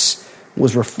 Kyrgios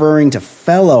was referring to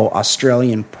fellow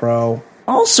Australian pro,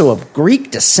 also of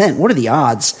Greek descent. What are the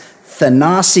odds?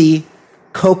 Thanasi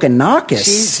Kokkinakis,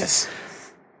 Jesus.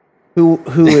 who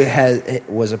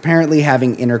was apparently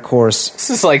having intercourse This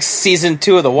is like season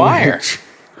 2 of The Wire.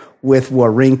 with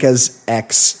Wawrinka's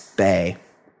ex-bae.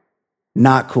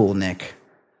 Not cool, Nick.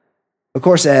 Of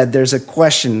course, Ed, there's a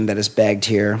question that is begged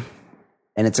here,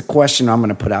 and it's a question I'm going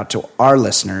to put out to our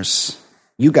listeners.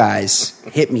 You guys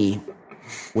hit me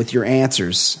with your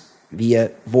answers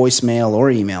via voicemail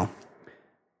or email.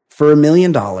 For $1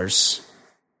 million,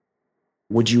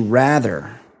 would you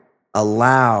rather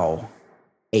allow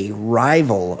a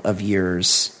rival of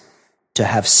yours to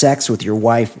have sex with your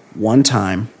wife one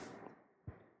time,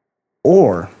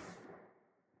 or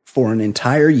for an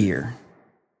entire year,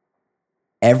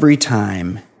 every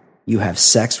time you have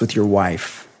sex with your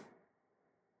wife,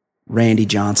 Randy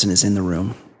Johnson is in the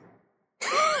room?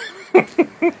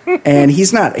 And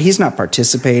he's not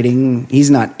participating. He's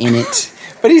not in it.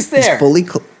 But he's there. He's fully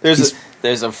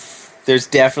There's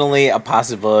definitely a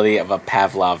possibility of a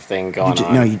Pavlov thing going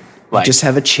on. No, you just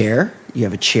have a chair. You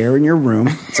have a chair in your room.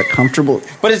 It's a comfortable.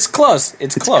 But it's close.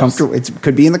 It's close. Comfortable. It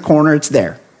could be in the corner. It's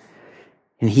there,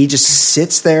 and he just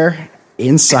sits there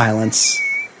in silence,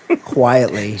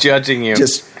 quietly, Judging you.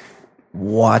 just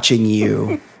watching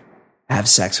you have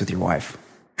sex with your wife.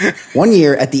 1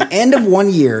 year. At the end of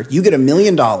 1 year, you get $1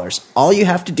 million. All you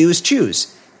have to do is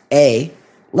choose: A,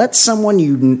 let someone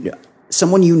you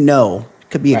know.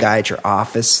 Could be a guy at your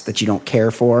office that you don't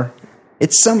care for.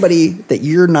 It's somebody that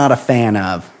you're not a fan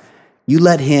of. You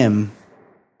let him.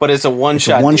 But it's a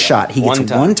one-shot. One shot. He gets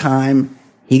one time.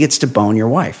 He gets to bone your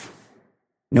wife.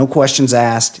 No questions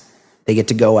asked. They get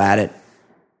to go at it.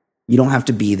 You don't have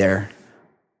to be there.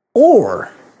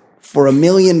 Or for $1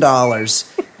 million,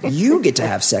 you get to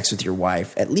have sex with your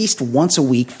wife at least once a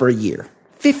week for a year.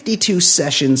 52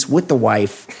 sessions with the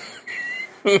wife.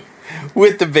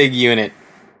 With the big unit.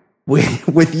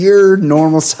 With your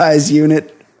normal size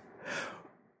unit,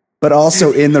 but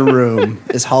also in the room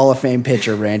is Hall of Fame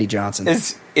pitcher Randy Johnson.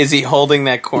 Is he holding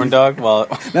that corn dog while?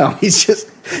 No,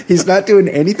 he's not doing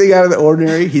anything out of the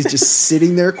ordinary. He's just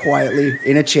sitting there quietly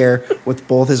in a chair with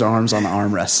both his arms on the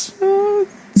armrests.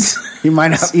 He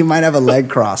might have a leg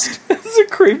crossed. This is the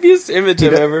creepiest image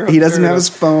I've ever. He doesn't heard have of. his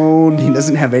phone. He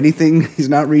doesn't have anything. He's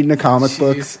not reading a comic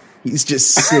book. Jeez. He's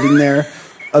just sitting there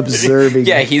observing.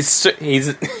 Yeah,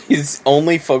 he's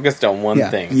only focused on one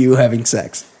thing. You having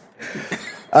sex.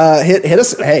 Hit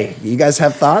us. Hey, you guys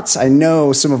have thoughts? I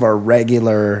know some of our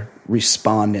regular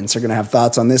respondents are going to have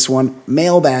thoughts on this one.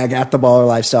 Mailbag at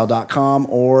theballerlifestyle.com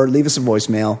or leave us a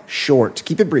voicemail. Short.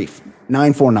 Keep it brief.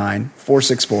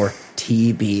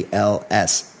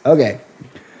 949-464-TBLS. Okay.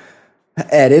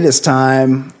 Ed, it is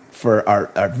time for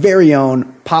our very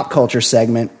own pop culture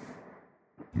segment.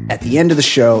 At the end of the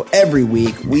show, every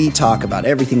week, we talk about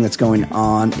everything that's going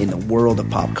on in the world of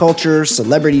pop culture,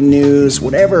 celebrity news,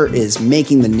 whatever is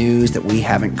making the news that we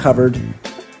haven't covered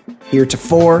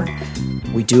heretofore.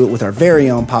 We do it with our very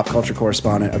own pop culture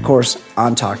correspondent. Of course,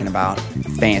 I'm talking about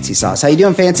Fancy Sauce. How you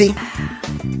doing, Fancy?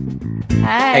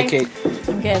 Hi. Hey, Kate.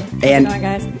 I'm good. How's And it going,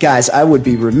 guys? guys, I would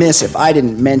be remiss if I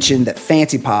didn't mention that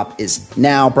Fancy Pop is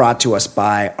now brought to us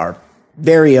by our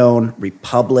very own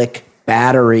Republic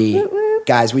Battery.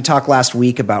 Guys, we talked last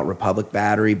week about Republic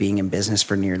Battery being in business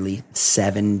for nearly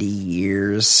 70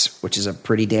 years, which is a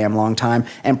pretty damn long time,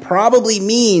 and probably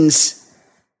means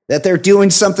that they're doing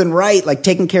something right, like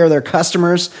taking care of their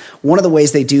customers. One of the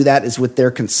ways they do that is with their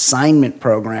consignment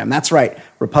program. That's right.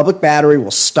 Republic Battery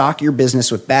will stock your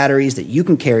business with batteries that you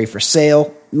can carry for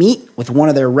sale. Meet with one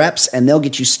of their reps, and they'll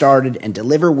get you started and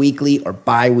deliver weekly or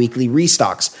bi-weekly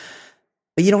restocks.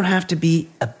 But you don't have to be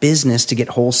a business to get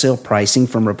wholesale pricing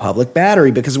from Republic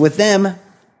Battery, because with them,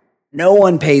 no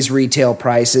one pays retail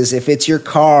prices if it's your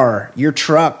car, your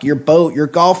truck, your boat, your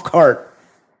golf cart,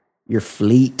 your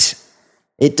fleet.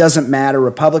 It doesn't matter.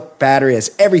 Republic Battery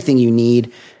has everything you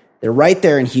need. They're right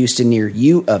there in Houston near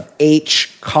U of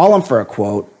H. Call them for a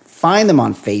quote. Find them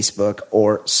on Facebook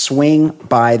or swing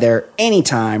by there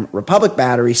anytime. Republic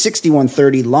Battery,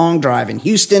 6130 Long Drive in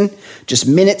Houston, just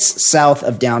minutes south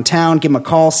of downtown. Give them a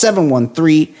call,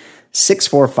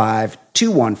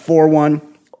 713-645-2141,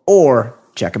 or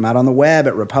check them out on the web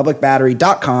at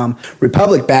republicbattery.com.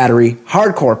 Republic Battery,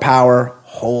 hardcore power,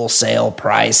 wholesale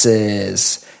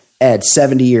prices. Ed,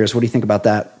 70 years. What do you think about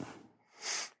that?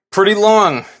 Pretty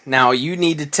long. Now, you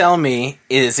need to tell me,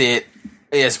 is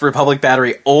Republic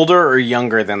Battery older or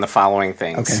younger than the following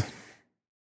things? Okay.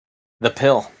 The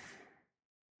pill.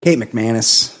 Kate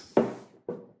McManus,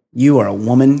 you are a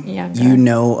woman. Younger. You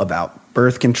know about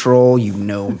birth control. You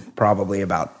know probably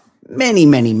about many,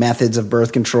 many methods of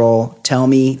birth control. Tell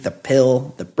me, the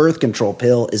pill, the birth control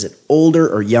pill, is it older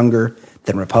or younger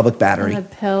than Republic Battery? The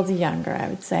pill's younger, I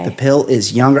would say. The pill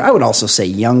is younger. I would also say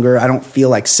younger. I don't feel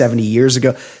like 70 years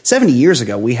ago. 70 years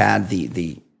ago, we had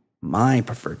my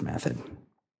preferred method.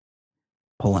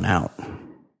 Pulling out.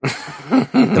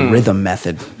 The rhythm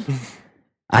method.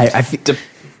 I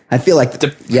feel like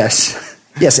yes,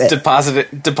 Ed.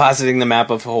 Depositing the map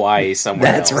of Hawaii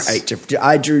somewhere That's else. right.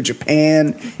 I drew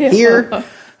Japan here.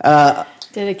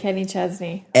 Did a Kenny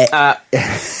Chesney.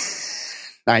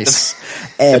 Nice.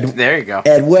 Ed, There you go.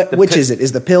 Ed, which is it?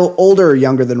 Is the pill older or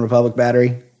younger than Republic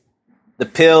Battery? The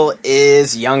pill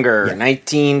is younger.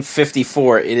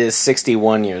 1954. It is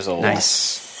 61 years old.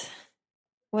 Nice.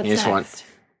 What's Here's next? one.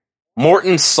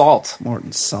 Morton Salt.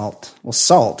 Morton Salt. Well,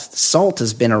 Salt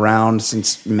has been around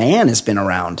since man has been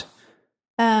around.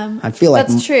 I feel like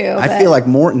that's true. I feel like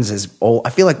Morton's is old. I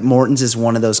feel like Morton's is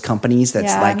one of those companies that's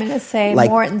yeah, like I'm going to say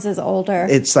like, Morton's is older.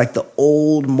 It's like the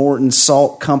old Morton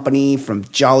Salt Company from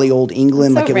jolly old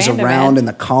England, So like it was random, around man. in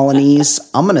the colonies.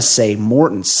 I'm going to say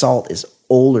Morton Salt is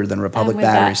older than Republic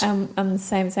Batteries. I'm the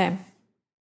same.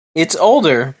 It's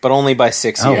older, but only by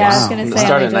 6 Oh, years. Yeah, I wow. was going It to say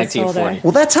started in only just 1940. older.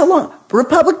 Well, that's how long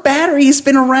Republic Battery has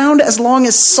been around, as long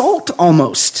as Salt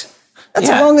almost. That's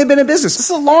Yeah. how long they've been in business. This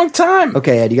is a long time.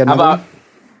 Okay, Ed, you got How another about? one?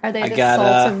 Are they I the got,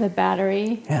 salts of the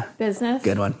battery Yeah. business?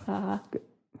 Good one.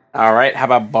 All right. How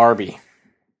about Barbie?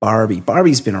 Barbie.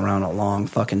 Barbie's been around a long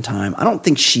fucking time. I don't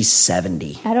think she's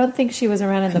 70. I don't think she was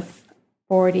around in the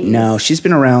 40s. No, she's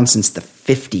been around since the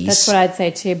 50s. That's what I'd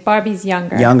say too. Barbie's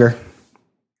younger. Younger.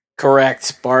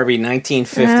 Correct. Barbie,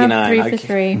 1959. 3 I for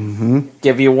can 3.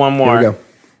 give you one Here more. we go.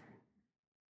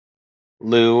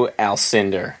 Lou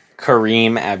Alcindor.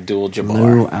 Kareem Abdul-Jabbar.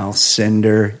 Lou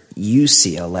Alcindor,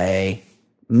 UCLA,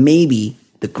 maybe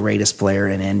the greatest player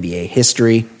in NBA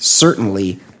history.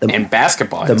 Certainly And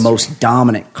basketball. the history. most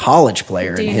dominant college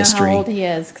player Do in you know history. how old he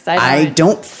is? Because I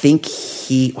don't think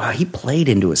he played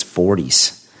into his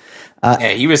 40s. Yeah,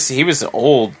 he was an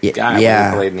old guy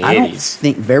when he played in the I don't 80s.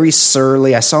 think very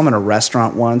surly. I saw him in a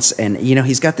restaurant once, and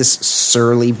he's got this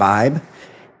surly vibe.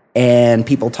 And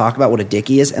people talk about what a dick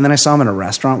he is. And then I saw him in a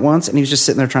restaurant once, and he was just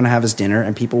sitting there trying to have his dinner,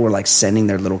 and people were like sending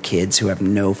their little kids who have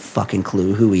no fucking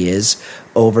clue who he is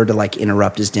over to like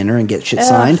interrupt his dinner and get shit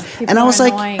signed. people And I are was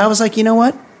annoying. like, you know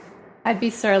what? I'd be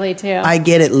surly too. I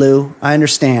get it, Lou. I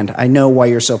understand. I know why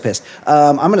you're so pissed.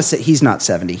 I'm going to say he's not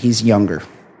 70. He's younger.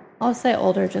 I'll say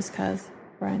older just because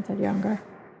Brian said younger.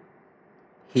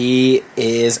 He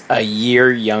is a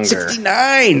year younger.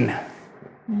 69.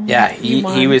 Yeah, You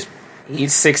won.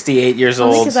 he's 68 years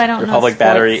Only old. 'cause I don't know Republic sports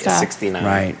Battery is stuff.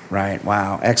 69. Right.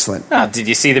 Wow. Excellent. Oh, did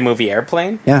you see the movie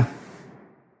Airplane? Yeah.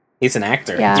 He's an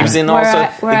actor. Yeah. He was in Where also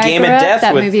where The I Game grew of up, Death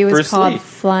that with movie was Bruce called Lee.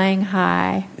 Flying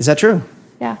High. Is that true?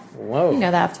 Yeah. Whoa. You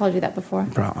know that. I've told you that before.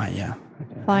 Probably, yeah.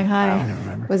 Flying High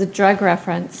was a drug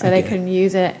reference, so they couldn't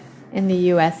use it in the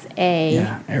USA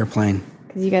Yeah. Airplane.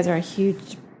 because you guys are a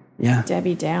huge Yeah.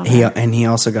 Debbie Downer. He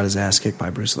also got his ass kicked by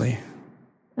Bruce Lee.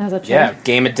 That was a true. Yeah,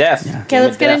 Game of Death. Yeah. Okay,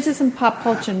 let's get into some pop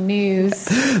culture news.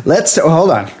 Hold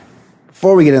on.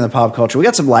 Before we get into the pop culture, we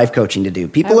got some life coaching to do.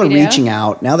 People Oh, are we do? reaching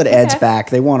out now that Ed's Okay. back.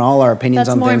 They want all our opinions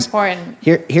That's on more things. important.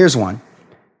 Here's one.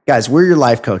 Guys, we're your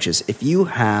life coaches. If you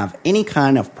have any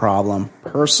kind of problem,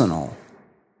 personal,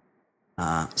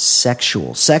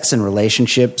 Sexual. Sex and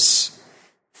relationships.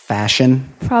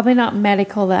 Fashion. Probably not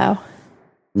medical, though.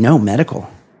 No, medical.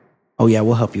 Oh, yeah,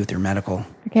 we'll help you with your medical.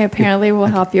 Okay, apparently we'll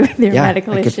help you with your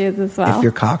medical issues as well. If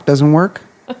your cock doesn't work,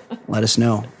 let us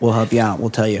know. We'll help you out. We'll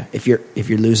tell you. If you're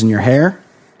losing your hair,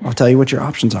 I'll tell you what your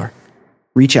options are.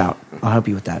 Reach out. I'll help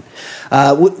you with that.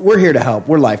 We're here to help.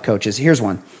 We're life coaches. Here's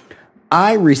one.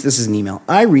 This is an email.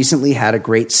 I recently had a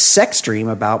great sex dream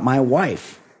about my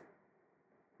wife.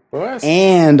 What?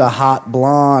 And a hot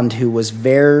blonde who was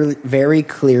very, very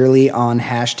clearly on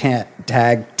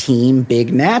hashtag Team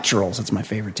Big Naturals. That's my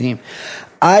favorite team.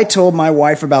 I told my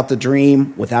wife about the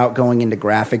dream without going into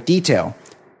graphic detail.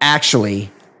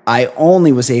 Actually, I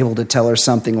only was able to tell her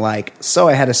something like, so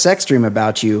I had a sex dream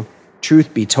about you.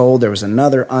 Truth be told, there was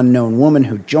another unknown woman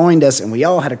who joined us and we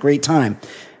all had a great time.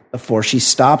 Before she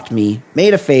stopped me,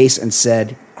 made a face and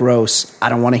said, gross, I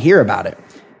don't want to hear about it.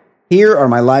 Here are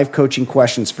my live coaching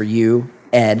questions for you,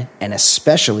 Ed, and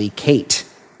especially Kate.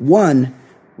 1,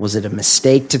 was it a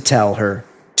mistake to tell her?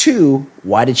 2,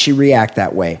 why did she react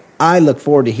that way? I look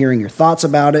forward to hearing your thoughts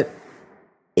about it.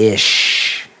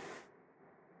 Ish.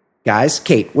 Guys,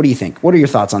 Kate, what do you think? What are your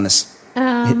thoughts on this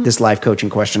live coaching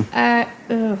question? I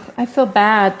feel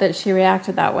bad that she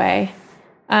reacted that way.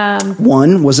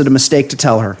 1, was it a mistake to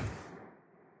tell her?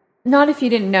 Not if you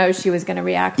didn't know she was going to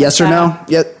react. Yes or no?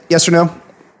 Yes or no?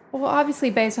 Well,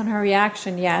 obviously, based on her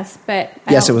reaction, yes. But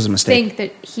yes, it was a mistake. I think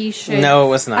that he should. No, it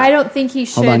was not. I don't think he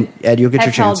should. Hold on, Ed. You'll get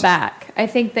your chance. Held back. I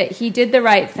think that he did the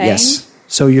right thing. Yes.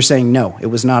 So you're saying no, it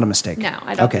was not a mistake. No,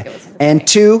 I don't think it was a mistake. And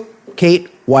 2,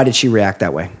 Kate, why did she react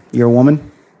that way? You're a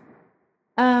woman.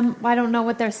 I don't know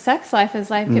what their sex life is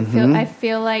like. I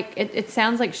feel like it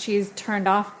sounds like she's turned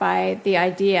off by the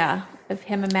idea of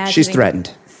him imagining. She's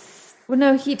threatened. Well,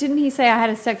 no, didn't he say I had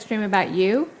a sex dream about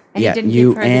you? And yeah, he didn't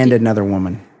you and another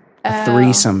woman. A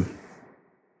threesome.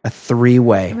 A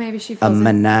 3-way. Maybe she feels a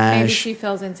menage. Maybe she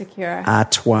feels insecure. A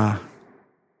trois.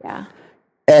 Yeah.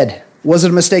 Ed, was it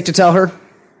a mistake to tell her?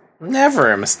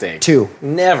 Never a mistake. 2.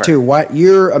 Never. 2. What?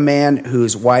 You're a man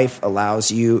whose wife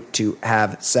allows you to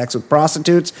have sex with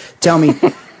prostitutes. Tell me,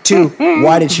 2,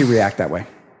 why did she react that way?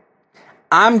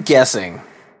 I'm guessing,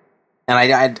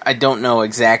 and I don't know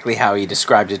exactly how he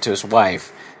described it to his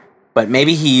wife, but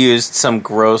maybe he used some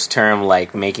gross term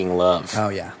like making love. Oh,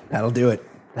 yeah. That'll do it.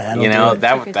 That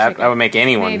would make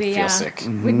anyone feel sick.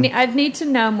 Mm-hmm. I'd need to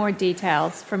know more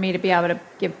details for me to be able to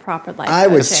give proper life. I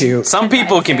would too. Some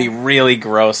people can be really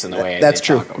gross in the way that's they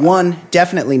true. talk about 1,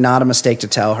 definitely not a mistake to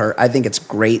tell her. I think it's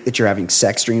great that you're having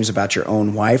sex dreams about your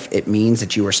own wife. It means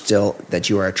that you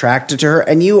are attracted to her,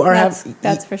 and you are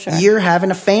that's for sure. You're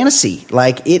having a fantasy.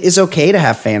 Like, it is okay to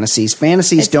have fantasies.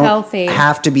 Fantasies don't healthy.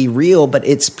 Have to be real, but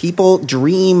it's people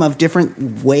dream of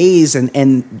different ways and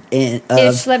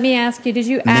Ish, let me ask you: did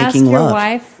you ask your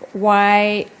wife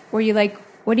why? Were you like,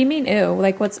 what do you mean, ooh?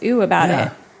 Like, what's ooh about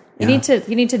it? You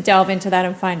need to delve into that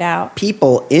and find out.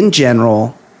 People in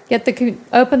general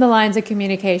open the lines of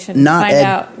communication. Find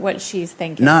out what she's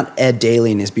thinking. Not Ed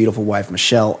Daly and his beautiful wife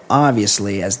Michelle,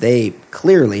 obviously, as they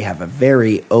clearly have a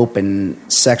very open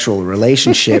sexual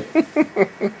relationship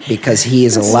because he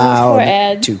is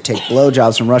allowed to take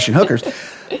blowjobs from Russian hookers.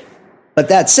 But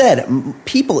that said,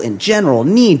 people in general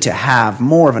need to have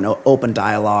more of an open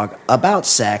dialogue about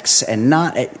sex, and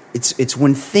not it's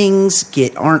when things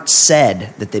aren't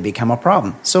said that they become a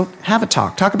problem. So have a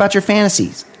talk. Talk about your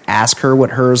fantasies. Ask her what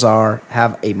hers are.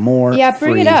 Have a more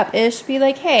bring it up. Ish, be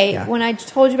like, hey, when I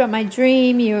told you about my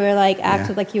dream, you were like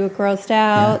acted like you were grossed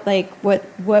out. Like what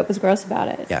was gross about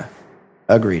it? Yeah,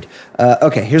 agreed.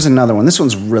 Okay, here's another one. This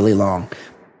one's really long.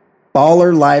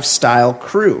 Baller Lifestyle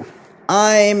Crew.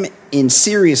 I'm in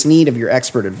serious need of your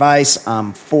expert advice.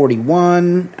 I'm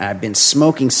 41. I've been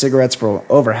smoking cigarettes for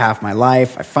over half my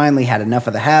life. I finally had enough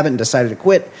of the habit and decided to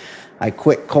quit. I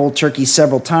quit cold turkey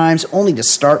several times, only to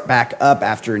start back up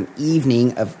after an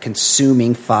evening of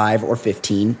consuming 5 or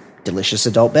 15 delicious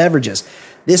adult beverages.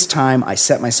 This time, I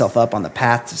set myself up on the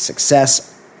path to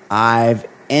success. I've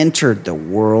entered the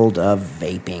world of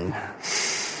vaping.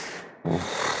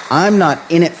 I'm not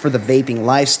in it for the vaping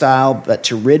lifestyle, but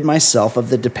to rid myself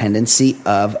of the dependency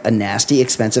of a nasty,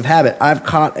 expensive habit. I've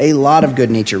caught a lot of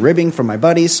good-natured ribbing from my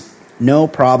buddies. No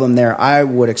problem there. I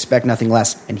would expect nothing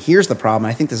less. And here's the problem.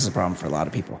 I think this is a problem for a lot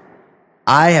of people.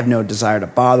 I have no desire to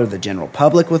bother the general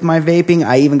public with my vaping.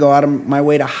 I even go out of my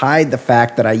way to hide the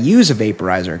fact that I use a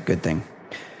vaporizer. Good thing.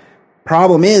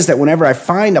 Problem is that whenever I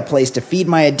find a place to feed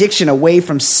my addiction away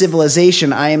from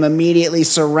civilization, I am immediately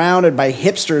surrounded by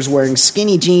hipsters wearing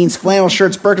skinny jeans, flannel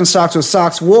shirts, Birkenstocks with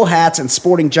socks, wool hats, and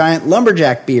sporting giant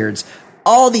lumberjack beards.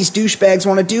 All these douchebags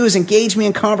want to do is engage me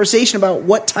in conversation about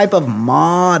what type of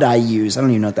mod I use. I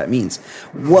don't even know what that means.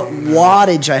 What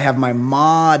wattage I have my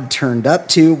mod turned up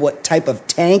to, what type of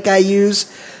tank I use.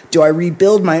 Do I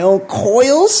rebuild my own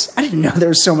coils? I didn't know there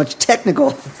was so much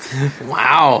technical.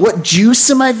 Wow. What juice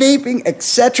am I vaping,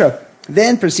 etc.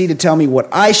 Then proceed to tell me what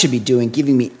I should be doing,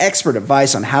 giving me expert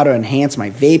advice on how to enhance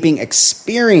my vaping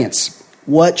experience.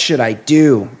 What should I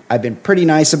do? I've been pretty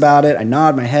nice about it. I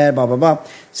nod my head, blah, blah, blah.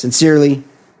 Sincerely,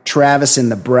 Travis in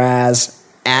the Braz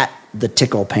at the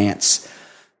Tickle Pants.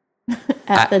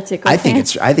 I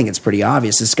think it's pretty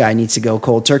obvious. This guy needs to go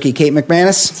cold turkey. Kate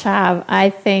McManus? Chav,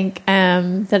 I think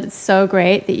that it's so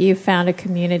great that you found a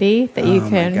community that you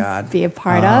can be a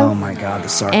part of. Oh my God, the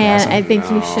sarcasm. And I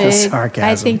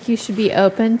think you should be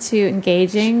open to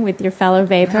engaging with your fellow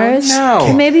vapors.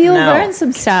 No. Maybe you'll learn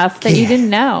some stuff that you didn't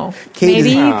know. Maybe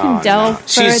you can delve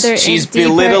further. She's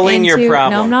belittling your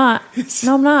problem. No,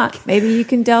 I'm not. Maybe you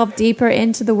can delve deeper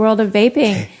into the world of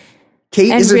vaping. Kate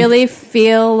and really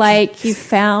feel like you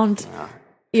found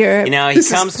your he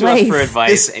comes to us for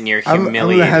advice and you're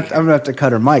humiliating. I'm going to have to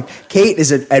cut her mic. Kate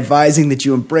is advising that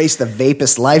you embrace the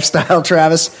vapist lifestyle,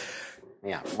 Travis.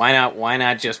 Yeah, why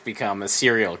not just become a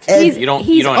serial killer?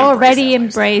 He's already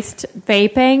embraced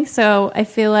vaping, so I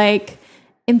feel like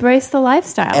embrace the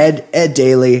lifestyle. Ed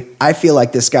Daly, I feel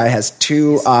like this guy has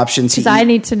two options. Because I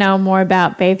need to know more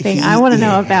about vaping. I want to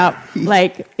know about,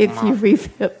 like, if you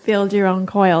refilled your own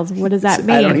coils. What does that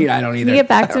mean? I don't either. Can you get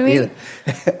back to me?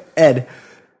 Ed,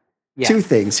 two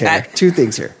things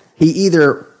here. He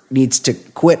either needs to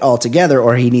quit altogether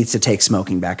or he needs to take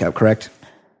smoking back up, correct?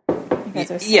 You guys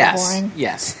are so boring.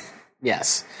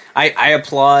 Yes. I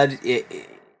applaud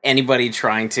anybody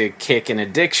trying to kick an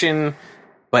addiction,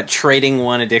 but trading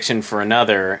one addiction for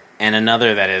another, and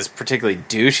another that is particularly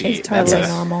douchey. It's totally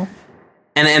normal.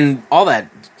 And all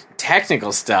that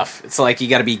technical stuff, it's like you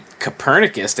got to be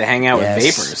Copernicus to hang out with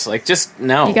vapors. Like, just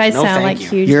no. You guys sound like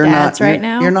huge dads right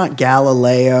now. You're not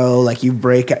Galileo. Like,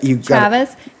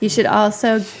 Travis, you should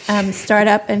also start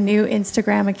up a new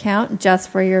Instagram account just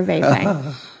for your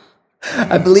vaping.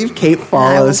 I believe Kate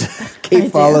follows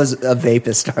a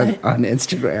vapist on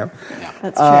Instagram. Yeah.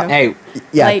 That's true.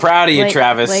 Hey, proud of you,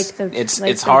 Travis.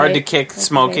 It's hard to kick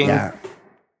smoking. Yeah.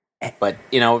 But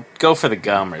go for the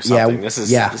gum or something. This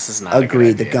is not agreed. A good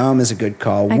idea. The gum is a good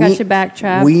call. I got your back,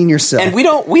 Trav. Wean yourself. And we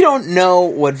don't know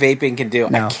what vaping can do.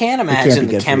 No, I can't imagine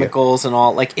the chemicals and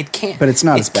all. Like, it can't. But it's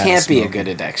not as bad. It can't be a good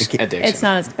addiction. It's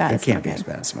not as bad. It can't be as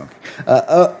bad as smoking.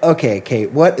 Okay, Kate.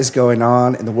 What is going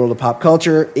on in the world of pop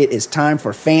culture? It is time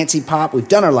for Fancy Pop. We've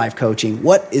done our live coaching.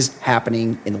 What is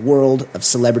happening in the world of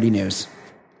celebrity news?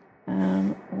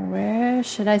 Where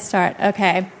should I start?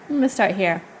 Okay, I'm going to start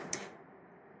here.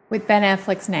 With Ben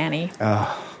Affleck's nanny.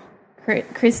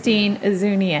 Christine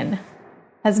Azunian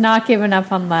has not given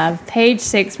up on love. Page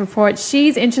 6 reports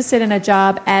she's interested in a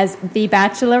job as the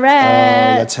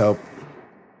Bachelorette. Let's hope.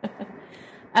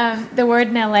 The word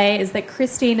in LA is that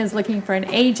Christine is looking for an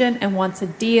agent and wants a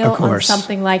deal on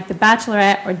something like The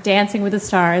Bachelorette or Dancing with the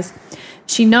Stars.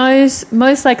 She knows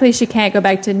most likely she can't go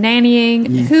back to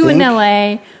nannying. Who in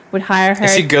LA would hire her?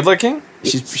 Is she good looking?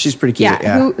 She's pretty cute.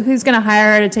 Yeah. Who's going to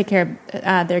hire her to take care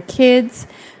of their kids?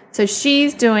 So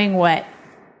she's doing what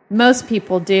most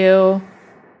people do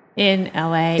in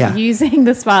LA, using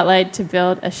the spotlight to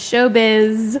build a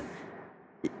showbiz.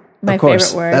 My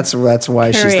favorite word. That's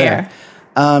why she's there.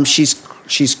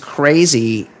 She's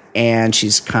crazy and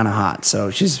she's kind of hot. So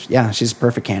she's a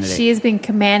perfect candidate. She has been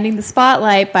commanding the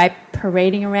spotlight by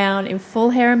parading around in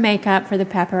full hair and makeup for the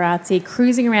paparazzi,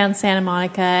 cruising around Santa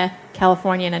Monica,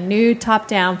 California in a new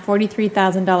top-down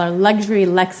 $43,000 luxury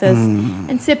Lexus,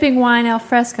 and sipping wine al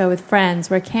fresco with friends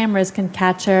where cameras can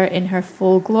catch her in her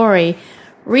full glory.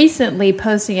 Recently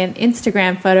posting an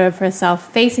Instagram photo of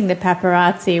herself facing the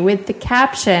paparazzi with the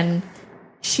caption,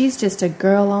 "She's just a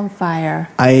girl on fire."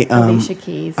 Alicia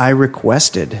Keys. I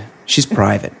requested. She's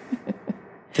private.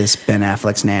 This Ben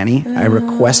Affleck's nanny. I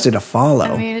requested a follow.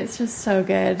 I mean, it's just so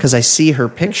good because I see her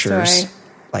pictures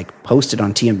like posted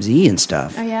on TMZ and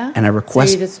stuff. Oh yeah. And I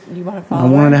request. So you want to follow? I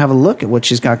wanted to have a look at what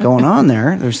she's got going on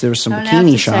there. There was some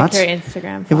bikini shots. Check her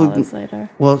Instagram follows later.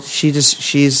 Well,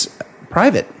 she's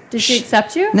private. Did she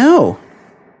accept you? No.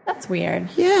 That's weird.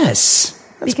 That's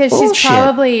because bullshit. She's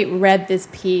probably read this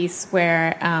piece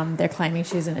where they're claiming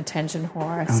she's an attention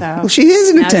whore. So she is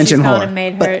an attention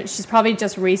whore. She's probably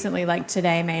just recently, like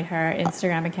today, made her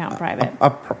Instagram account private.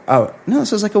 No,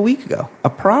 this was like a week ago. A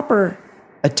proper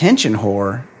attention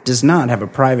whore does not have a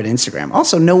private Instagram.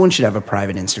 Also, no one should have a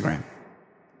private Instagram.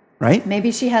 Right?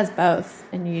 Maybe she has both,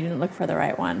 and you didn't look for the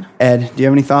right one. Ed, do you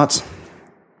have any thoughts?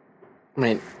 I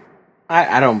mean,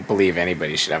 I don't believe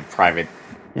anybody should have private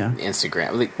Yeah.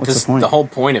 Instagram. What's the Because point? the whole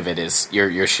point of it is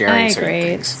you're sharing I certain agree.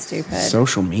 things. It's stupid.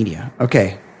 Social media.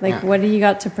 Okay. Like, what do you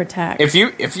got to protect? If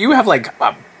you have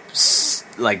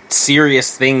like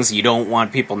serious things you don't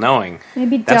want people knowing,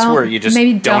 maybe that's don't, where you just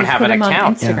maybe don't have put an them on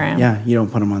account. Instagram. Yeah, you don't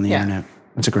put them on the Yeah. internet.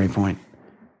 That's a great point.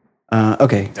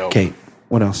 Okay, Dope. Kate,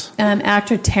 what else?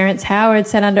 Actor Terrence Howard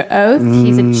said under oath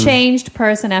he's a changed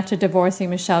person after divorcing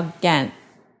Michelle Gent.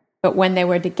 But when they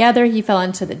were together, he fell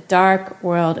into the dark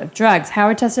world of drugs.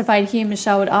 Howard testified he and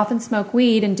Michelle would often smoke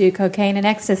weed and do cocaine and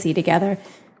ecstasy together.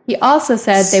 He also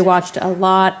said they watched a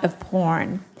lot of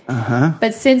porn.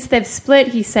 But since they've split,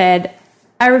 he said,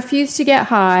 I refuse to get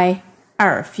high. I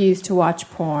refuse to watch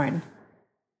porn.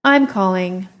 I'm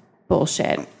calling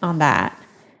bullshit on that.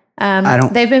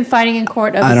 They've been fighting in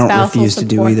court over I don't spousal refuse to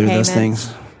do support either payments. of those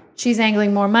things. She's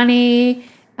angling more money,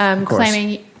 claiming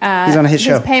He's on a hit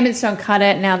show. his payments don't cut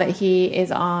it now that he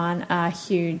is on a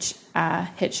huge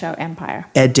hit show Empire.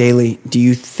 Ed Daly, do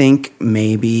you think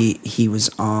maybe he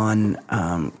was on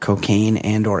cocaine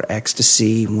and or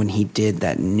ecstasy when he did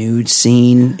that nude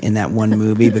scene in that one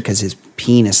movie because his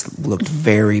penis looked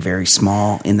very, very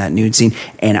small in that nude scene?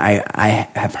 And I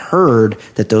have heard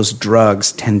that those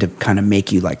drugs tend to kind of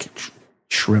make you like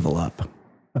shrivel up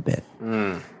a bit.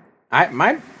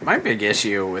 My big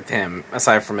issue with him,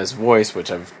 aside from his voice, which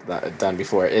I've done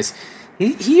before, is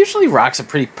he usually rocks a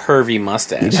pretty pervy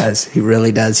mustache. He does. He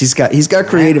really does. He's got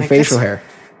creative I facial guess- hair.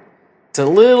 It's a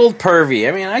little pervy.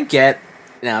 I mean, I get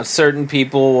certain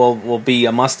people will be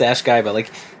a mustache guy, but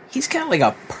like he's got like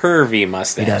a pervy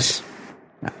mustache. He does.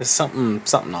 There's something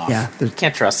off. Yeah, you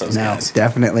can't trust those No, guys.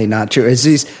 definitely not true.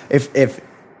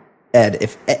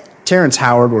 If Terrence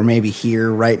Howard were maybe here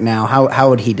right now, how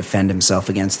would he defend himself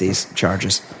against these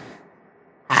charges?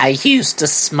 I used to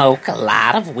smoke a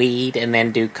lot of weed and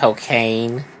then do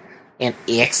cocaine and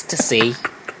ecstasy.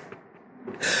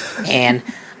 And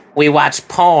we watched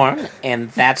porn, and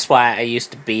that's why I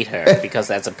used to beat her, because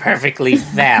that's a perfectly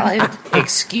valid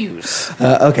excuse.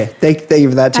 Okay, thank you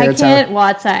for that, I Terrence can't Howard.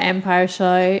 watch that Empire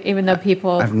show, even though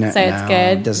people say it's no,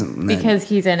 good. it doesn't- because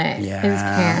he's in it. Yeah. I just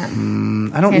can't.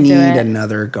 I don't Can't need do it.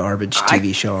 another garbage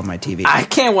TV show on my TV. I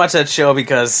can't watch that show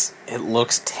because it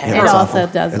looks It terrible. looks also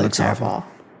awful. does It look looks terrible. awful.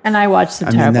 And I watch some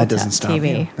I mean, terrible that doesn't stop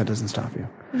TV. you. That doesn't stop you.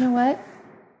 You know what?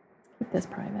 Keep this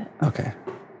private. Okay.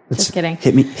 Just kidding.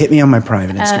 Hit me on my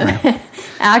private Instagram.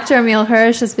 Actor Emil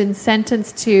Hirsch has been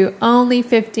sentenced to only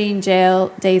 15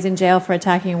 days in jail for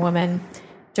attacking a woman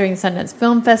during Sundance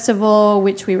Film Festival,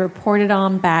 which we reported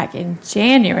on back in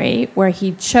January, where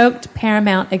he choked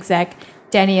Paramount exec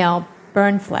Danielle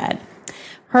Bernfled.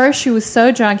 Hirsch, who was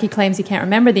so drunk he claims he can't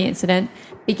remember the incident,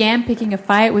 began picking a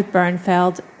fight with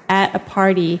Bernfeld at a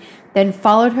party, then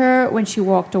followed her when she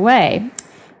walked away.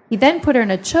 He then put her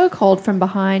in a chokehold from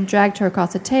behind, dragged her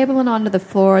across the table and onto the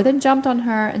floor, then jumped on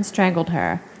her and strangled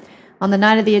her. On the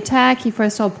night of the attack, he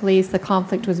first told police the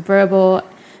conflict was verbal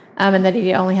and that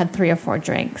he only had 3 or 4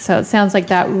 drinks. So it sounds like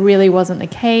that really wasn't the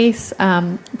case.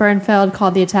 Bernfeld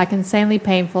called the attack insanely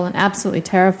painful and absolutely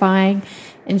terrifying,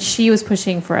 and she was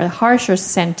pushing for a harsher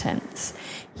sentence.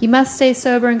 He must stay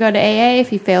sober and go to AA. If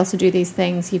he fails to do these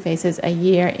things, he faces a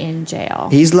year in jail.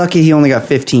 He's lucky he only got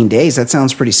 15 days. That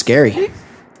sounds pretty scary.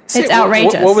 It's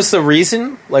outrageous. What was the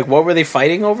reason? Like, what were they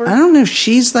fighting over? I don't know.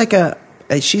 She's like a Are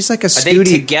they studio.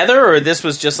 together, or this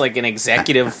was just like an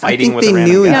executive fighting think with they a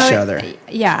random knew guy? each other.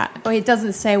 Yeah. Well, it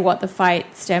doesn't say what the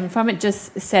fight stemmed from. It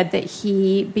just said that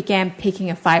he began picking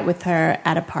a fight with her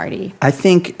at a party. I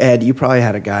think, Ed, you probably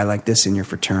had a guy like this in your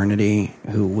fraternity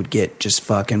who would get just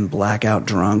fucking blackout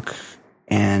drunk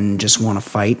and just want to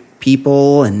fight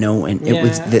people and it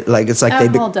was like it's like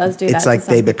Alcohol does do that. it's to like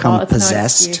some they people. become It's no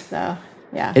possessed. excuse, though.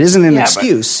 Yeah. It isn't an Yeah, but-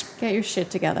 excuse. Get your shit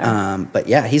together. But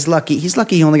yeah, he's lucky. He's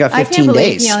lucky he only got I 15 can't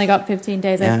believe days. he only got 15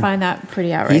 days. Yeah. I find that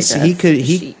pretty outrageous.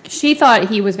 She thought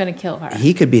he was going to kill her.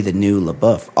 He could be the new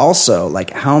LaBeouf. Also, like,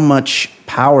 how much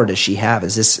power does she have?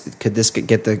 Could this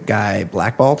get the guy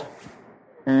blackballed?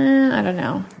 I don't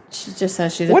know. She just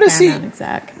says she's What a is he- Paramount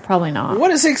exec. Probably not. What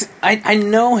is I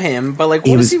know him, but like,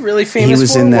 He what was- is he really he famous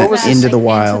was for? in that What was his- Into the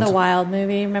Wild. Into the Wild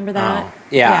movie. Remember that? Oh.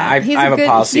 Yeah, I he's have a good,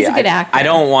 policy. He's a good actor. I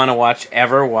don't want to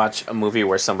ever watch a movie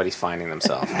where somebody's finding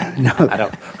themselves. No, I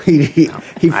don't. He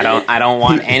I don't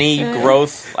want any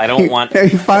growth. I don't want. He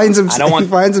finds himself. I don't want-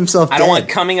 he finds himself. I don't dead. want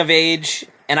coming of age.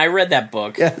 And I read that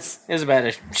book. Yes. It was about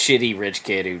a shitty rich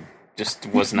kid who just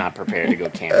was not prepared to go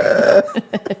camping.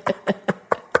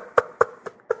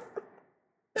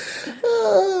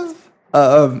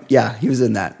 Yeah, he was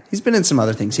in that. He's been in some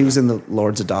other things. He was in the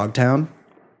Lords of Dogtown.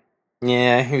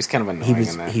 Yeah, he was kind of annoying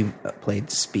in that. He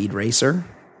played Speed Racer.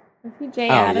 Is he Jay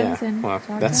Oh, Adams yeah. in Well,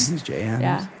 Dogtown? that's- He's Jay Adams.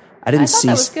 Yeah. I didn't I thought see.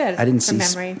 that was good I didn't from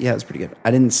see. memory. Yeah, it was pretty good.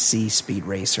 I didn't see Speed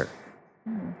Racer.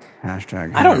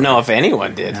 Hashtag. I don't know if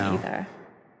anyone did. Either.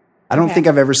 I don't Okay. think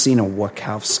I've ever seen a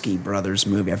Wachowski brothers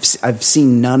movie. I've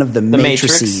seen none of the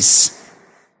Matrix? Matrices.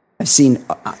 I've seen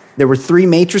there were 3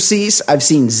 Matrices. I've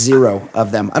seen 0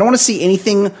 of them. I don't want to see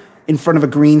anything in front of a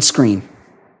green screen.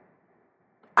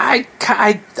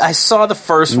 I saw the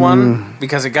first one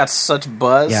because it got such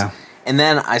buzz. Yeah. And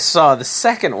then I saw the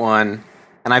second one,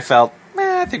 and I felt,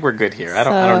 I think we're good here. I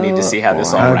don't need to see how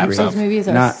this all I wraps agree. up. Those movies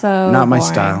are Not so not my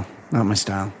boring. style. Not my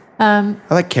style. I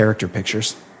like character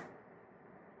pictures,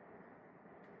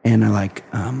 and I like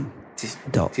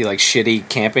adult. Do you like shitty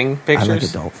camping I pictures? like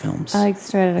adult films. I like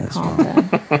Straight Outta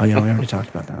Compton. Oh yeah, we already talked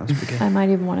about that. That was pretty good. I might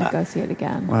even want to go see it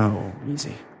again. Wow,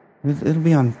 easy. It'll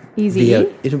be on Easy?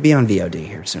 It'll be on VOD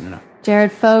here soon enough.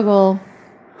 Jared Fogle,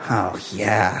 Oh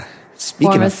yeah.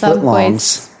 Speaking former of Subway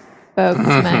footlongs,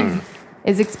 spokesman,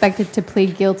 is expected to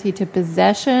plead guilty to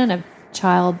possession of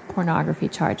child pornography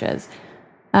charges.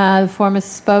 The former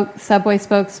Subway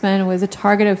spokesman was a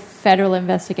target of federal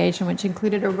investigation, which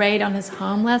included a raid on his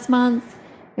home last month,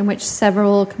 in which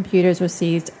several computers were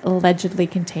seized, allegedly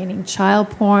containing child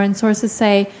porn. Sources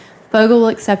say Fogle will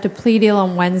accept a plea deal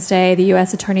on Wednesday. The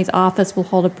U.S. Attorney's Office will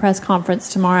hold a press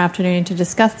conference tomorrow afternoon to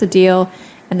discuss the deal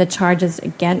and the charges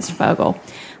against Fogle.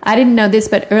 I didn't know this,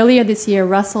 but earlier this year,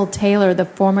 Russell Taylor, the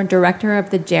former director of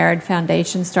the Jared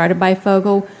Foundation started by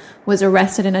Fogle, was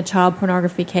arrested in a child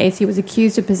pornography case. He was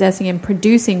accused of possessing and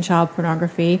producing child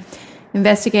pornography.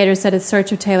 Investigators said a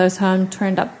search of Taylor's home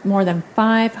turned up more than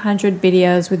 500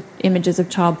 videos with images of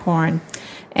child porn.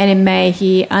 And in May,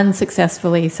 he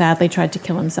unsuccessfully, sadly, tried to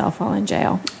kill himself while in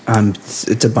jail.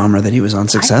 it's a bummer that he was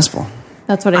unsuccessful.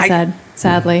 That's what I said,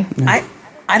 sadly.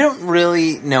 I don't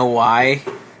really know why,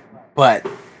 but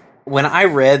when I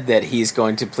read that he's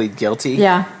going to plead guilty,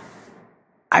 Yeah.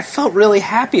 I felt really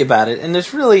happy about it. And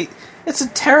it's a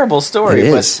terrible story, It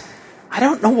is. but I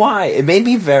don't know why. It made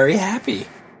me very happy.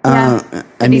 Yeah. I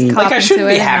But he's mean, caught Like I into shouldn't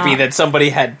it be and happy not. that somebody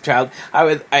had child.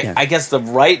 I guess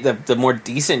the more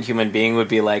decent human being would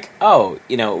be like, oh,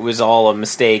 it was all a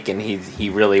mistake, and he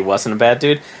really wasn't a bad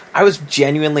dude. I was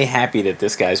genuinely happy that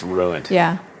this guy's ruined.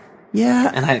 Yeah.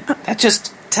 yeah. And that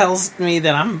just tells me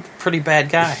that I'm a pretty bad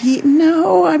guy.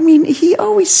 He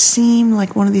always seemed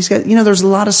like one of these guys. There's a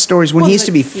lot of stories when he used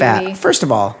to be fat. Kiwi. First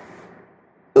of all,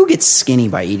 who gets skinny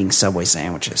by eating Subway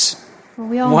sandwiches? Well,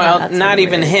 we all know Well, that's not what it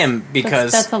even is. him,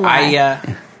 because that's a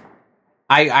lie.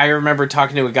 I remember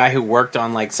talking to a guy who worked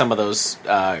on like some of those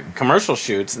commercial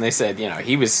shoots, and they said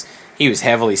he was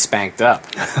heavily spanked up.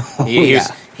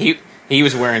 He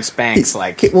was wearing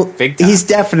Spanx big time. He's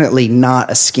definitely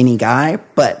not a skinny guy,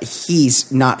 but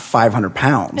he's not 500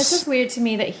 pounds It's just weird to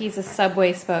me that he's a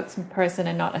Subway spokesperson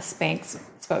and not a Spanx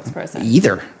spokesperson.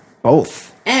 either.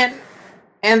 Both.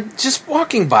 And just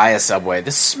walking by a Subway,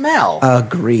 the smell.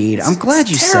 Agreed. I'm glad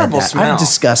you said terrible that. smell. I've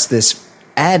discussed this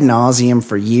ad nauseum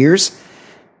for years.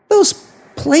 Those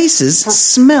places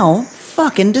smell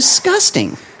fucking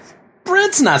disgusting.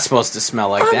 Bread's not supposed to smell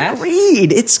like that.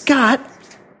 Agreed. It's got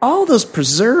all those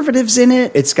preservatives in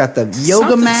it. It's got the yoga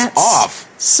Something's mats.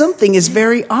 off. Something is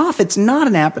very off. It's not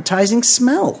an appetizing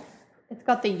smell. It's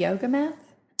got the yoga mat.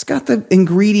 It's got the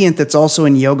ingredient that's also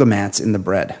in yoga mats in the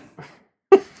bread.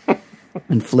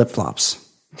 And flip-flops.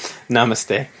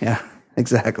 Namaste. Yeah,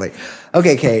 exactly.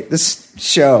 Okay, Kate, this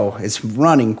show is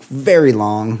running very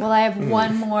long. Well, I have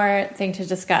one more thing to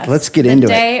discuss. Let's get into it.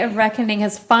 The day of reckoning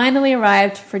has finally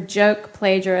arrived for joke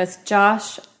plagiarist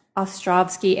Josh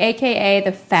Ostrovsky, a.k.a.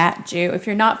 the Fat Jew. If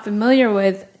you're not familiar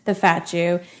with the Fat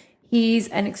Jew, he's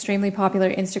an extremely popular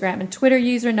Instagram and Twitter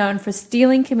user known for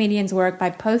stealing comedians' work by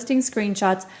posting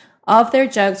screenshots of their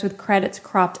jokes with credits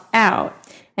cropped out.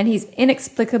 And he's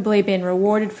inexplicably been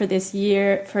rewarded for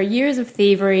years of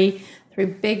thievery through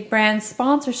big brand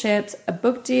sponsorships, a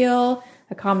book deal,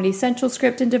 a Comedy Central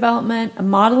script in development, a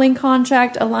modeling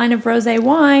contract, a line of rosé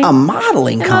wine, A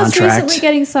modeling and most contract. recently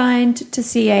getting signed to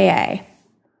CAA.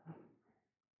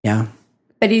 Yeah.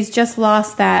 But he's just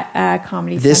lost that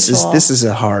Comedy This Central. is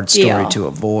a hard story deal. to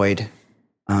avoid.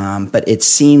 But it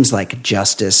seems like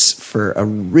justice for a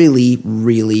really,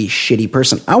 really shitty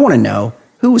person. I want to know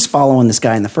who was following this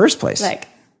guy in the first place. Like,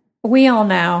 we all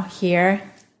know here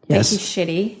Yes. that he's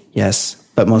shitty. Yes,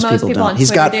 but most people people don't. on He's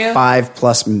Twitter got do.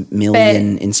 5+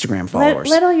 million Instagram followers.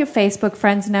 Let all your Facebook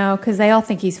friends know, because they all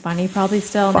think he's funny probably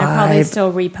still, and they're probably 5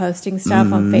 still reposting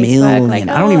stuff on million. Facebook. Like,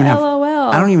 I don't even have. LOL.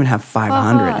 I don't even have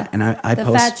 500, Ha ha. and I The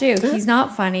post. Fat Jew. He's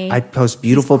not funny. I post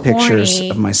beautiful He's corny. pictures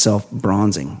of myself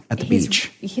bronzing at the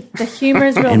beach The humor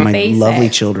is real and my basic. lovely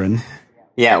children.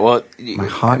 Yeah, well,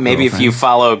 hot maybe if girlfriend. you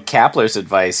follow Kapler's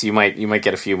advice, you might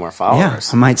get a few more Yeah,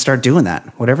 followers. I might start doing that.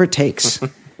 Whatever it takes.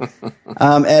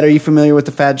 Ed, are you familiar with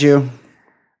the Fat Jew?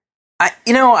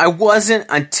 I wasn't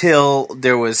until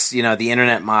there was, the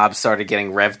internet mob started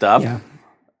getting revved up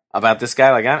about this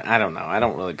guy. Like, I don't know. I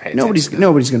don't really pay attention.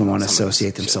 Nobody's going to want to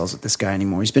associate themselves with this guy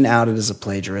anymore. He's been outed as a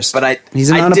plagiarist. But he's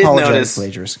an I did unapologetic notice-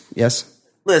 plagiarist. Yes?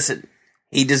 Listen,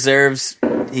 he deserves.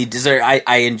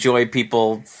 I enjoy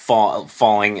people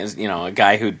falling as a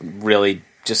guy who really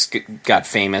just got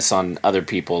famous on other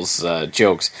people's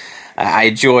jokes. I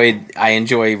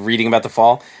enjoy reading about the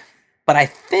fall, but I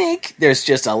think there's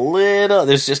just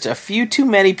a few too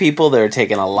many people that are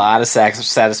taking a lot of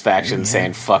satisfaction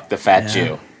saying "fuck the fat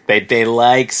Jew." They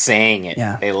like saying it.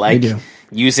 Yeah, they like they do.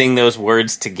 using those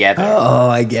words together. Oh,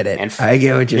 I get it. And I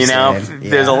get what you're saying.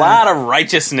 There's a lot of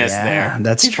righteousness Yeah, there.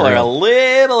 that's People true. are a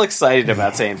little excited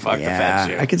about saying "fuck the fat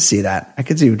Jew." I can see that. I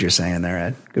can see what you're saying there,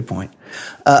 Ed. Good point.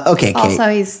 Okay, Kate. Also,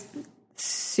 he's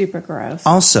super gross.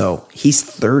 Also, he's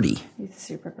 30. He's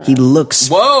super gross. He looks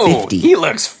 50. He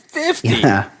looks 50.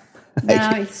 Yeah. No,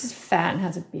 he's just fat and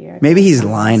has a beard. Maybe he's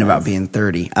lying about being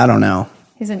 30. I don't know.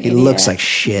 He's an He idiot. looks like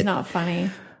shit. He's not funny.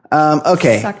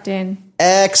 Okay. Sucked in.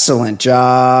 Excellent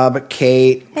job,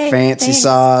 Kate. Hey, Fancy thanks.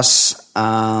 sauce.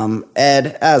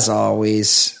 Ed, as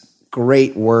always,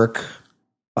 great work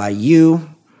by you.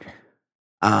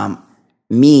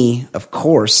 Me, of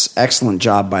course, excellent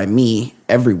job by me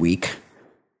every week.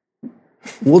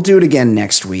 We'll do it again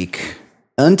next week.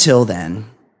 Until then,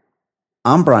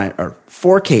 I'm Brian, or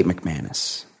for Kate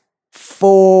McManus,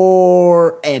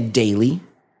 for Ed Daly,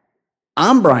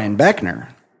 I'm Brian Beckner.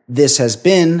 This has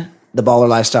been the Baller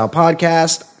Lifestyle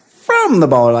Podcast from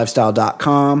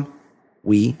theballerlifestyle.com.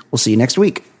 We will see you next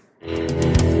week.